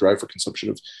hedonic drive for consumption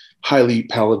of highly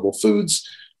palatable foods,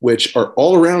 which are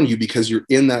all around you because you're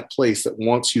in that place that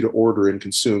wants you to order and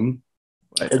consume.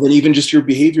 Right. And then even just your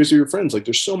behaviors of your friends. Like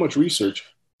there's so much research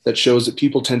that shows that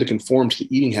people tend to conform to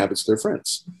the eating habits of their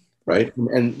friends. Right.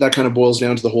 And that kind of boils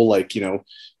down to the whole, like, you know,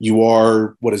 you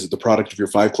are, what is it, the product of your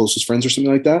 5 closest friends or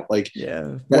something like that? Like,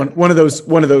 yeah, one of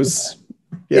those.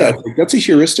 Yeah, that's a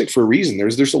heuristic for a reason.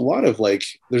 There's a lot of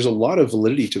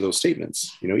validity to those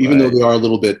statements, you know, even though they are a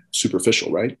little bit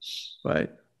superficial. Right. Right.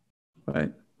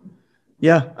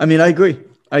 Yeah. I mean, I agree.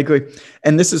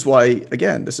 And this is why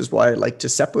I like to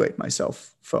separate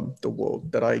myself from the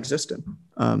world that I exist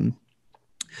in.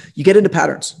 You get into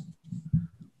patterns.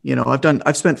 You know,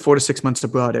 I've spent 4 to 6 months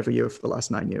abroad every year for the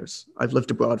last 9 years. I've lived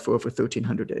abroad for over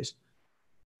 1,300 days.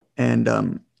 And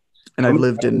I've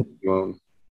lived in,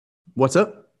 what's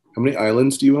up? How many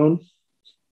islands do you own?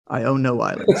 I own no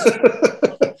islands.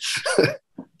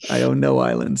 I own no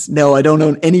islands. No, I don't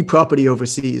own any property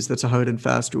overseas. That's a hard and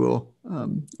fast rule.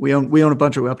 We own a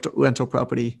bunch of rental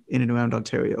property in and around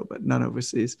Ontario, but none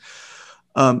overseas.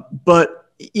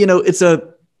 But you know,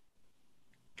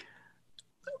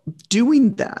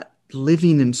 doing that,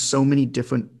 living in so many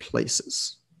different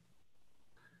places,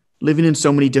 living in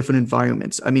so many different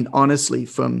environments. I mean, honestly,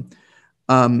 from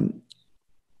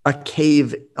a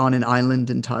cave on an island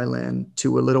in Thailand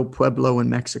to a little pueblo in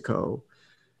Mexico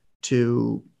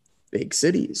to big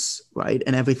cities, right?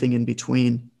 And everything in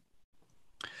between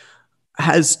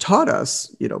has taught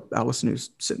us, you know, Allison,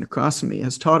 who's sitting across from me,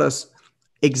 has taught us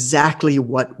exactly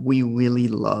what we really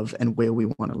love and where we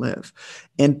want to live.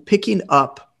 And picking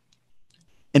up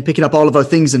all of our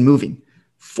things and moving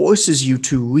forces you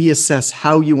to reassess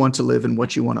how you want to live and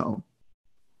what you want to own.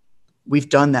 We've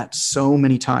done that so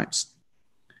many times,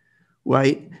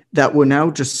 right? That we're now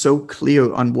just so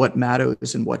clear on what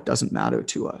matters and what doesn't matter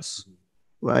to us,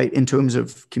 right? In terms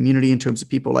of community, in terms of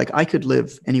people. Like I could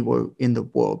live anywhere in the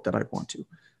world that I want to.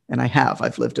 And I have.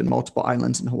 I've lived in multiple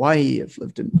islands in Hawaii. I've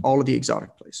lived in all of the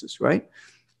exotic places, right?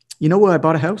 You know where I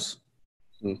bought a house?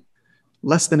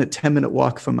 Less than a 10-minute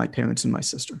walk from my parents and my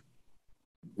sister.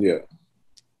 Yeah.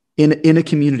 In a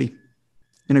community,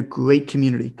 in a great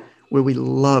community where we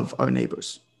love our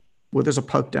neighbors, where there's a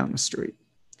park down the street.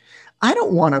 I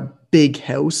don't want a big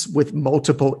house with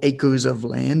multiple acres of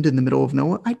land in the middle of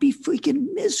nowhere. I'd be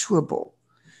freaking miserable.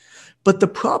 But the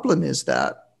problem is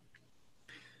that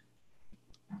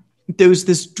there's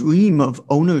this dream of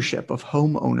ownership, of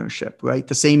home ownership, right?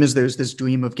 The same as there's this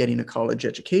dream of getting a college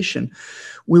education,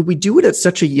 where we do it at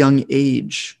such a young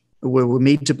age, where we're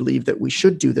made to believe that we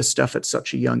should do this stuff at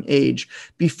such a young age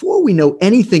before we know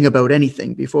anything about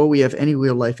anything, before we have any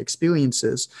real life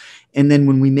experiences. And then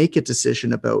when we make a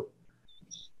decision about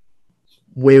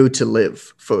where to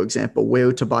live, for example,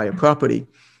 where to buy a property,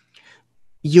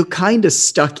 you're kind of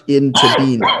stuck into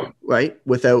being there, right?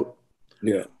 Without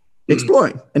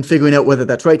exploring and figuring out whether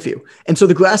that's right for you. And so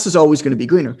the grass is always going to be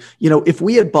greener. You know, if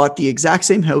we had bought the exact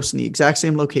same house in the exact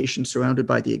same location, surrounded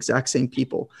by the exact same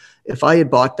people, if I had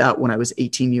bought that when I was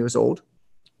 18 years old,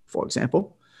 for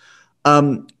example,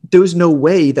 there was no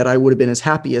way that I would have been as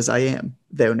happy as I am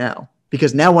there now,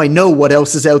 because now I know what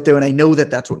else is out there and I know that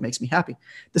that's what makes me happy.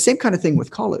 The same kind of thing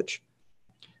with college,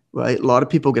 right? A lot of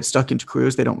people get stuck into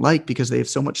careers they don't like because they have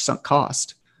so much sunk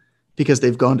cost, because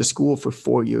they've gone to school for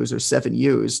 4 years or 7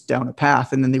 years down a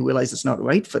path, and then they realize it's not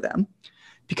right for them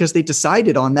because they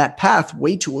decided on that path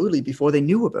way too early before they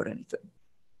knew about anything.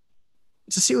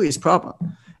 It's a serious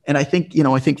problem. And I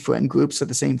think friend groups are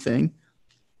the same thing.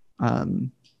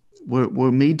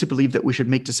 We're made to believe that we should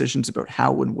make decisions about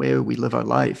how and where we live our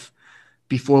life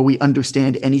before we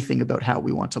understand anything about how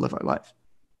we want to live our life.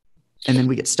 And then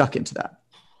we get stuck into that.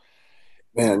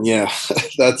 Man, yeah,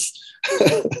 that's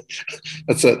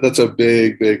a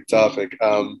big topic.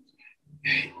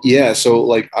 Yeah, so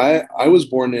like I was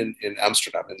born in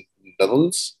Amsterdam in the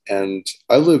Netherlands, and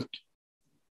I lived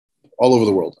all over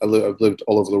the world. I've lived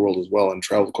all over the world as well and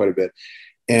traveled quite a bit.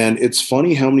 And it's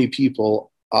funny how many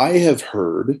people I have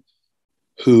heard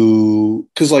who,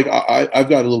 because like I've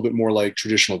got a little bit more like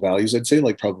traditional values, I'd say,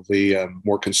 like probably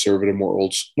more conservative, more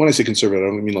old. When I say conservative, I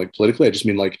don't mean like politically. I just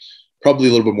mean like probably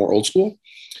a little bit more old school.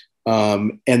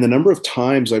 And the number of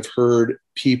times I've heard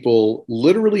people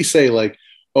literally say like,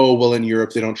 oh, well, in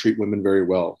Europe, they don't treat women very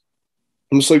well.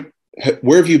 I'm just like,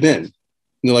 where have you been? And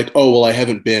they're like, oh, well, I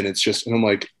haven't been. It's just, and I'm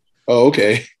like, oh,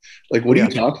 okay. Like, what are you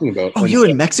talking about? Oh, you're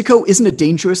in Mexico? Isn't it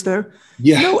dangerous there?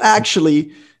 Yeah. No,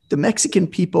 actually, the Mexican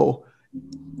people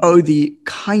are the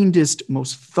kindest,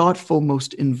 most thoughtful,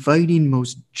 most inviting,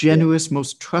 most generous,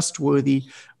 most trustworthy,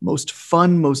 most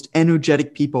fun, most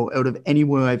energetic people out of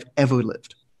anywhere I've ever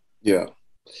lived. Yeah.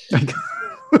 Like,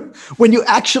 when you're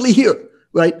actually here,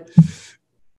 right?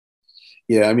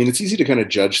 Yeah, I mean, it's easy to kind of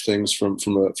judge things from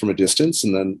a distance,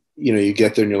 and then you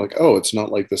get there and you're like, oh, it's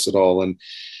not like this at all. And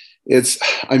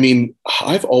I mean,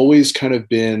 I've always kind of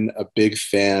been a big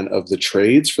fan of the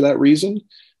trades for that reason,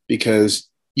 because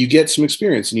you get some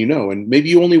experience and maybe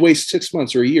you only waste 6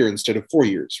 months or a year instead of 4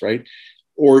 years, right?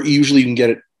 Or usually you can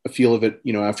get a feel of it,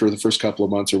 after the first couple of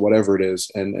months or whatever it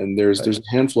is. And there's a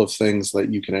handful of things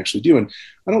that you can actually do. And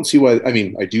I don't see why, I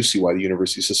mean, I do see why the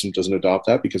university system doesn't adopt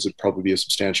that, because it'd probably be a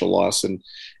substantial loss in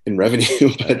revenue.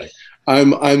 But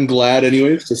I'm glad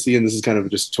anyways to see, and this is kind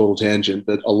of just a total tangent,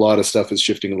 that a lot of stuff is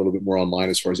shifting a little bit more online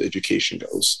as far as education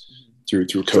goes through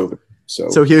COVID.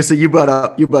 So you brought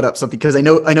up something, because I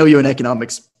know you're an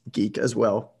economics geek as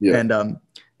well. Yeah.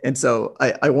 And so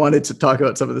I wanted to talk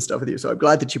about some of the stuff with you. So I'm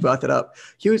glad that you brought that up.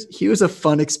 Here's a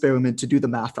fun experiment to do the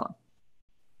math on.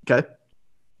 Okay.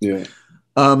 Yeah.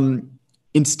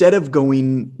 Instead of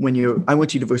going I went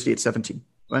to university at 17,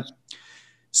 right?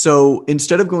 So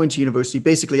instead of going to university,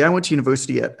 basically I went to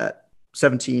university at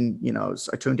 17,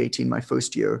 I turned 18 my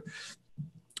first year.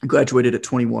 I graduated at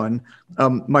 21.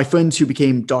 My friends who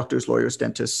became doctors, lawyers,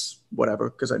 dentists, whatever,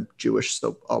 because I'm Jewish,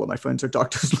 so all of my friends are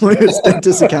doctors, lawyers,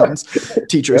 dentists, accountants,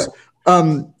 teachers,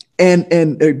 and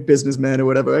businessmen or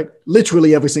whatever, right?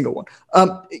 Literally every single one.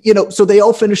 So they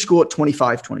all finished school at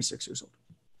 25, 26 years old.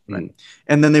 Right.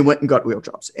 And then they went and got real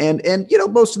jobs. And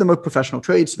most of them are professional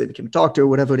trades. So they became a doctor or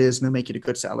whatever it is, and they're making a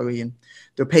good salary and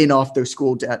they're paying off their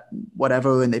school debt,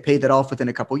 whatever. And they paid that off within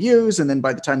a couple of years. And then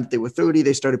by the time that they were 30,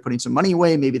 they started putting some money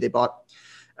away. Maybe they bought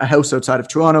a house outside of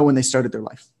Toronto when they started their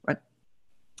life, right?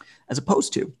 As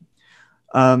opposed to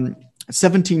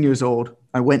 17 years old,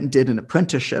 I went and did an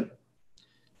apprenticeship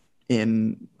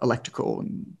in electrical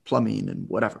and plumbing and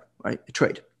whatever, right? A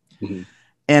trade. Mm-hmm.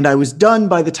 And I was done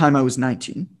by the time I was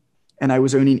 19, and I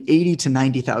was earning $80,000 to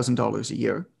 $90,000 a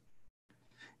year.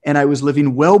 And I was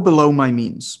living well below my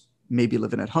means, maybe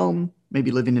living at home, maybe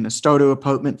living in a starter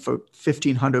apartment for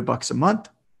 $1,500 a month.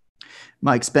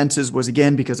 My expenses was,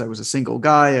 again, because I was a single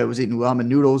guy, I was eating ramen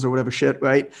noodles or whatever shit,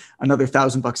 right? Another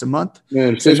 $1,000 a month.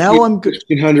 Man, so now I'm good.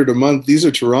 $1,500 a month. These are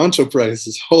Toronto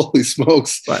prices. Holy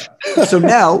smokes. Right. So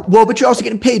now, but you're also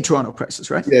getting paid Toronto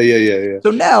prices, right? Yeah.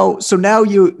 So now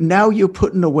you're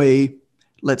putting away,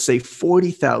 let's say,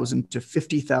 $40,000 to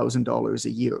 $50,000 a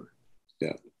year.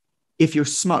 Yeah. If you're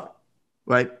smart,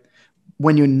 right?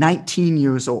 When you're 19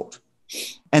 years old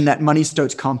and that money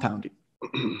starts compounding.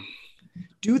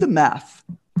 Do the math.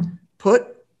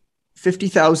 Put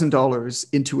 $50,000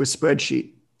 into a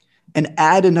spreadsheet and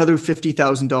add another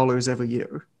 $50,000 every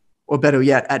year, or better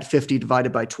yet, add 50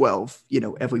 divided by 12,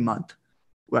 every month,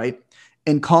 right?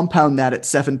 And compound that at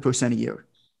 7% a year,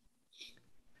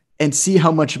 and see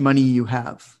how much money you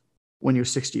have when you're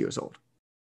 60 years old.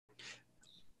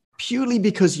 Purely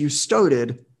because you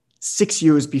started 6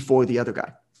 years before the other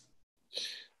guy.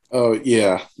 Oh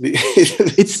yeah,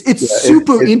 it's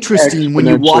super interesting when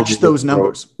you watch those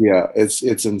numbers. Yeah, it's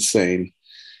insane.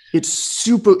 It's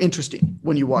super interesting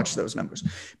when you watch those numbers,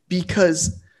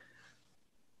 because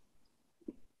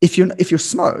if you're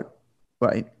smart,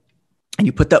 right, and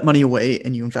you put that money away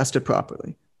and you invest it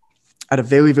properly at a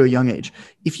very, very young age,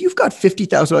 if you've got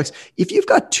 $50,000, if you've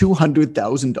got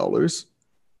 $200,000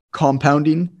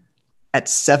 compounding at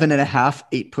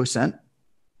 7.5%, 8%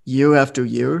 year after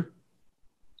year,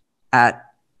 at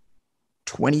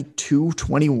 22,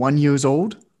 21 years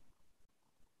old,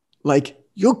 like,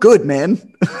 you're good,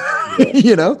 man.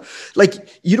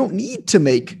 Like, you don't need to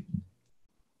make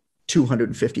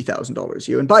 $250,000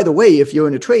 a year. And by the way, if you're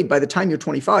in a trade, by the time you're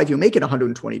 25, you're making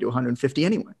 120 to 150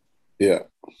 anyway. Yeah.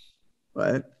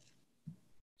 But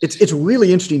it's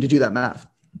really interesting to do that math.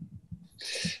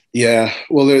 Yeah,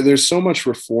 well, there's so much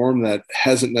reform that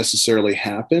hasn't necessarily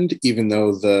happened, even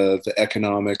though the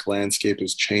economic landscape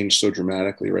has changed so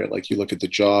dramatically, right? Like, you look at the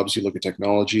jobs, you look at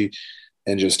technology,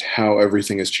 and just how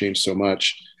everything has changed so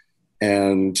much.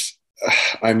 And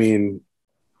I mean,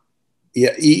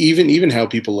 yeah, even how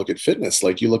people look at fitness.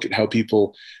 Like, you look at how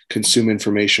people consume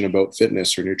information about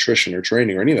fitness or nutrition or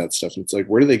training or any of that stuff. And it's like,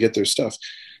 where do they get their stuff?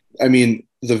 I mean,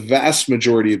 the vast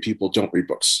majority of people don't read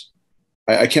books.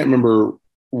 I can't remember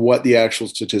what the actual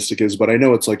statistic is, but I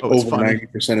know it's like over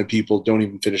 90% of people don't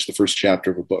even finish the first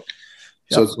chapter of a book.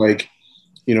 Yep. So it's like,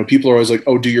 people are always like,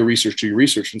 oh, do your research. And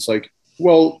it's like,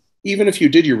 well, even if you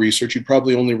did your research, you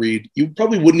probably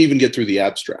wouldn't even get through the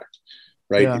abstract.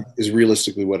 right? Yeah. Is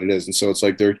realistically what it is. And so it's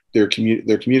like they're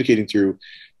communicating through,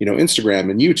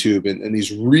 Instagram and YouTube and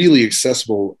these really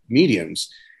accessible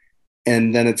mediums.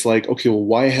 And then it's like, okay, well,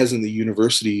 why hasn't the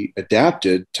university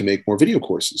adapted to make more video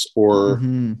courses or,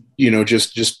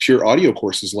 just pure audio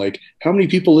courses? Like, how many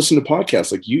people listen to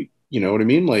podcasts? Like, you know what I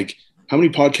mean? Like, how many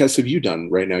podcasts have you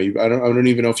done right now? I don't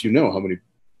even know if you know how many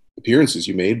appearances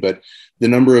you made, but the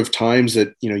number of times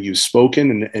that, you've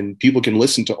spoken and people can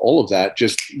listen to all of that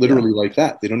just literally like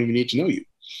that. They don't even need to know you.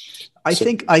 I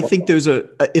think there's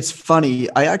it's funny.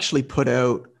 I actually put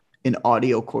out an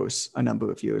audio course a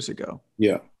number of years ago.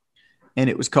 Yeah. And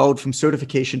it was called From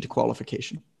Certification to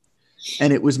Qualification.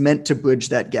 And it was meant to bridge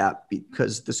that gap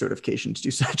because the certifications do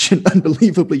such an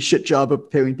unbelievably shit job of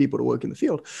preparing people to work in the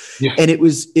field. Yeah.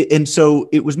 And so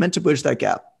it was meant to bridge that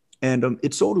gap. And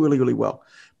it sold really, really well.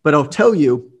 But I'll tell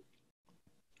you,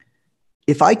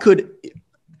 if I could,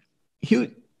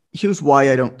 here's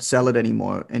why I don't sell it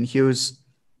anymore. And here's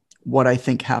what I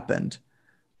think happened.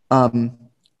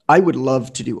 I would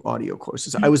love to do audio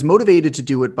courses. I was motivated to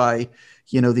do it by,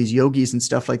 these yogis and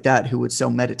stuff like that who would sell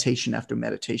meditation after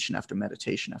meditation after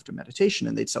meditation after meditation,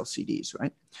 and they'd sell CDs,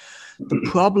 right? The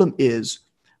problem is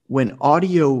when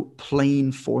audio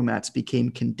plain formats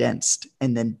became condensed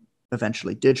and then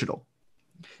eventually digital,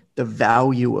 the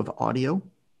value of audio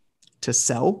to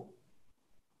sell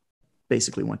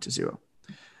basically went to zero.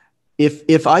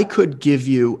 If I could give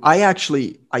you, I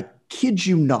kid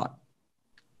you not,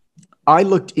 I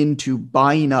looked into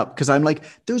buying up because I'm like,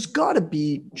 there's got to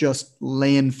be just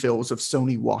landfills of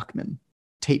Sony Walkman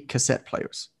tape cassette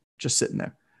players just sitting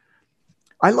there.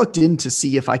 I looked in to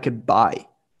see if I could buy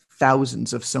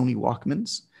thousands of Sony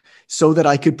Walkmans so that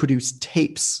I could produce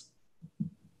tapes.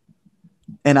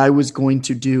 And I was going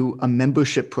to do a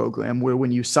membership program where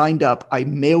when you signed up, I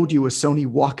mailed you a Sony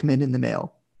Walkman in the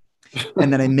mail.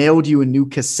 And then I mailed you a new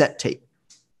cassette tape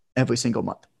every single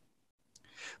month.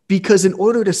 Because in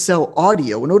order to sell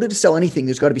audio, in order to sell anything,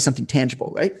 there's got to be something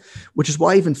tangible, right? Which is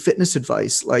why even fitness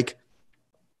advice, like,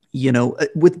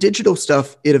 with digital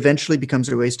stuff, it eventually becomes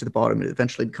a race to the bottom. It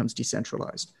eventually becomes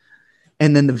decentralized.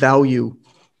 And then the value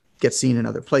gets seen in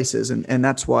other places. And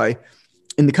that's why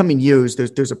in the coming years,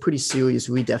 there's a pretty serious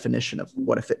redefinition of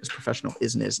what a fitness professional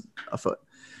is and isn't afoot.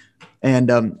 And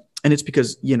it's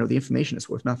because, the information is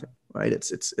worth nothing, right?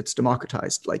 It's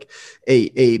democratized. Like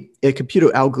a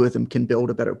computer algorithm can build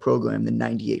a better program than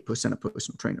 98% of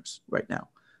personal trainers right now.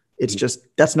 It's just,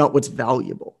 that's not what's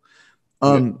valuable.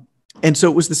 And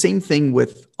so it was the same thing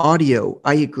with audio.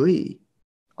 I agree.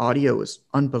 Audio is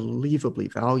unbelievably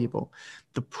valuable.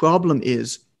 The problem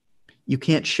is you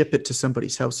can't ship it to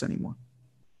somebody's house anymore.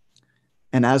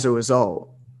 And as a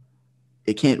result,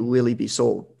 it can't really be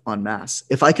sold en masse.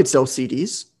 If I could sell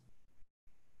CDs,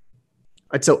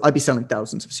 I'd be selling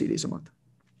thousands of CDs a month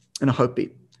in a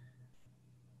heartbeat.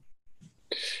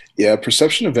 Yeah,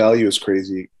 perception of value is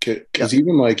crazy because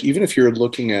even if you're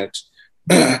looking at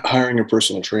hiring a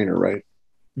personal trainer, right?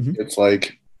 Mm-hmm. It's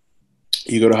like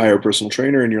you go to hire a personal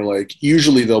trainer and you're like,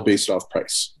 usually they'll base it off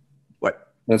price. Right.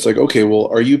 And it's like, okay, well,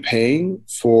 are you paying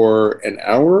for an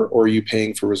hour or are you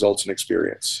paying for results and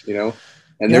experience?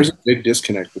 And there's a big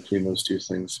disconnect between those two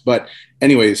things. But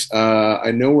anyways,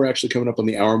 I know we're actually coming up on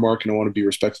the hour mark and I want to be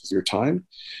respectful of your time.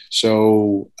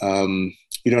 So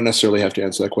you don't necessarily have to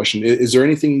answer that question. Is there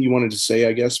anything you wanted to say,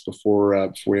 I guess,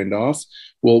 before we end off?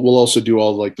 We'll also do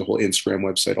all like the whole Instagram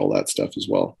website, all that stuff as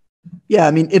well. Yeah,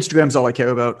 I mean, Instagram's all I care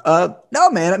about.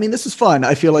 No, man, I mean, this is fun.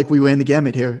 I feel like we ran the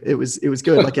gamut here. It was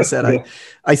good. Like I said, yeah.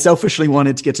 I selfishly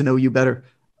wanted to get to know you better.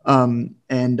 And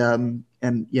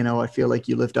I feel like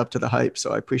you lived up to the hype.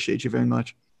 So I appreciate you very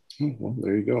much. Oh, well,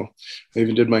 there you go. I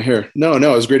even did my hair. No,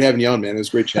 it was great having you on, man. It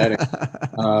was great chatting.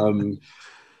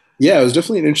 Yeah, it was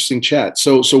definitely an interesting chat.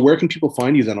 So where can people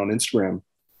find you then on Instagram?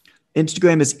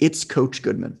 Instagram is It's Coach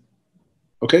Goodman.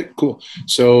 Okay, cool.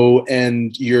 So,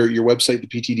 and your website, the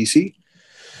PTDC?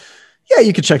 Yeah,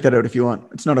 you can check that out if you want.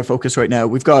 It's not our focus right now.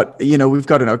 We've got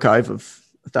an archive of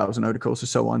 1,000 articles or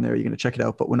so on there. You're going to check it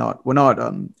out, but we're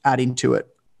not adding to it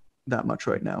that much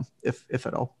right now, if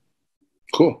at all.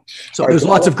 Cool. So there's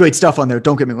lots of great stuff on there.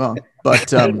 Don't get me wrong, but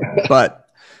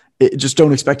just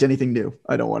don't expect anything new.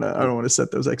 I don't want to set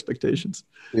those expectations.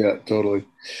 Yeah, totally.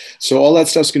 So all that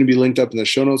stuff's going to be linked up in the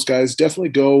show notes, guys. Definitely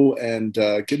go and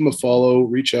give them a follow,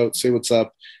 reach out, say what's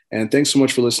up. And thanks so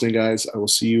much for listening, guys. I will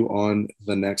see you on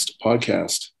the next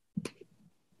podcast.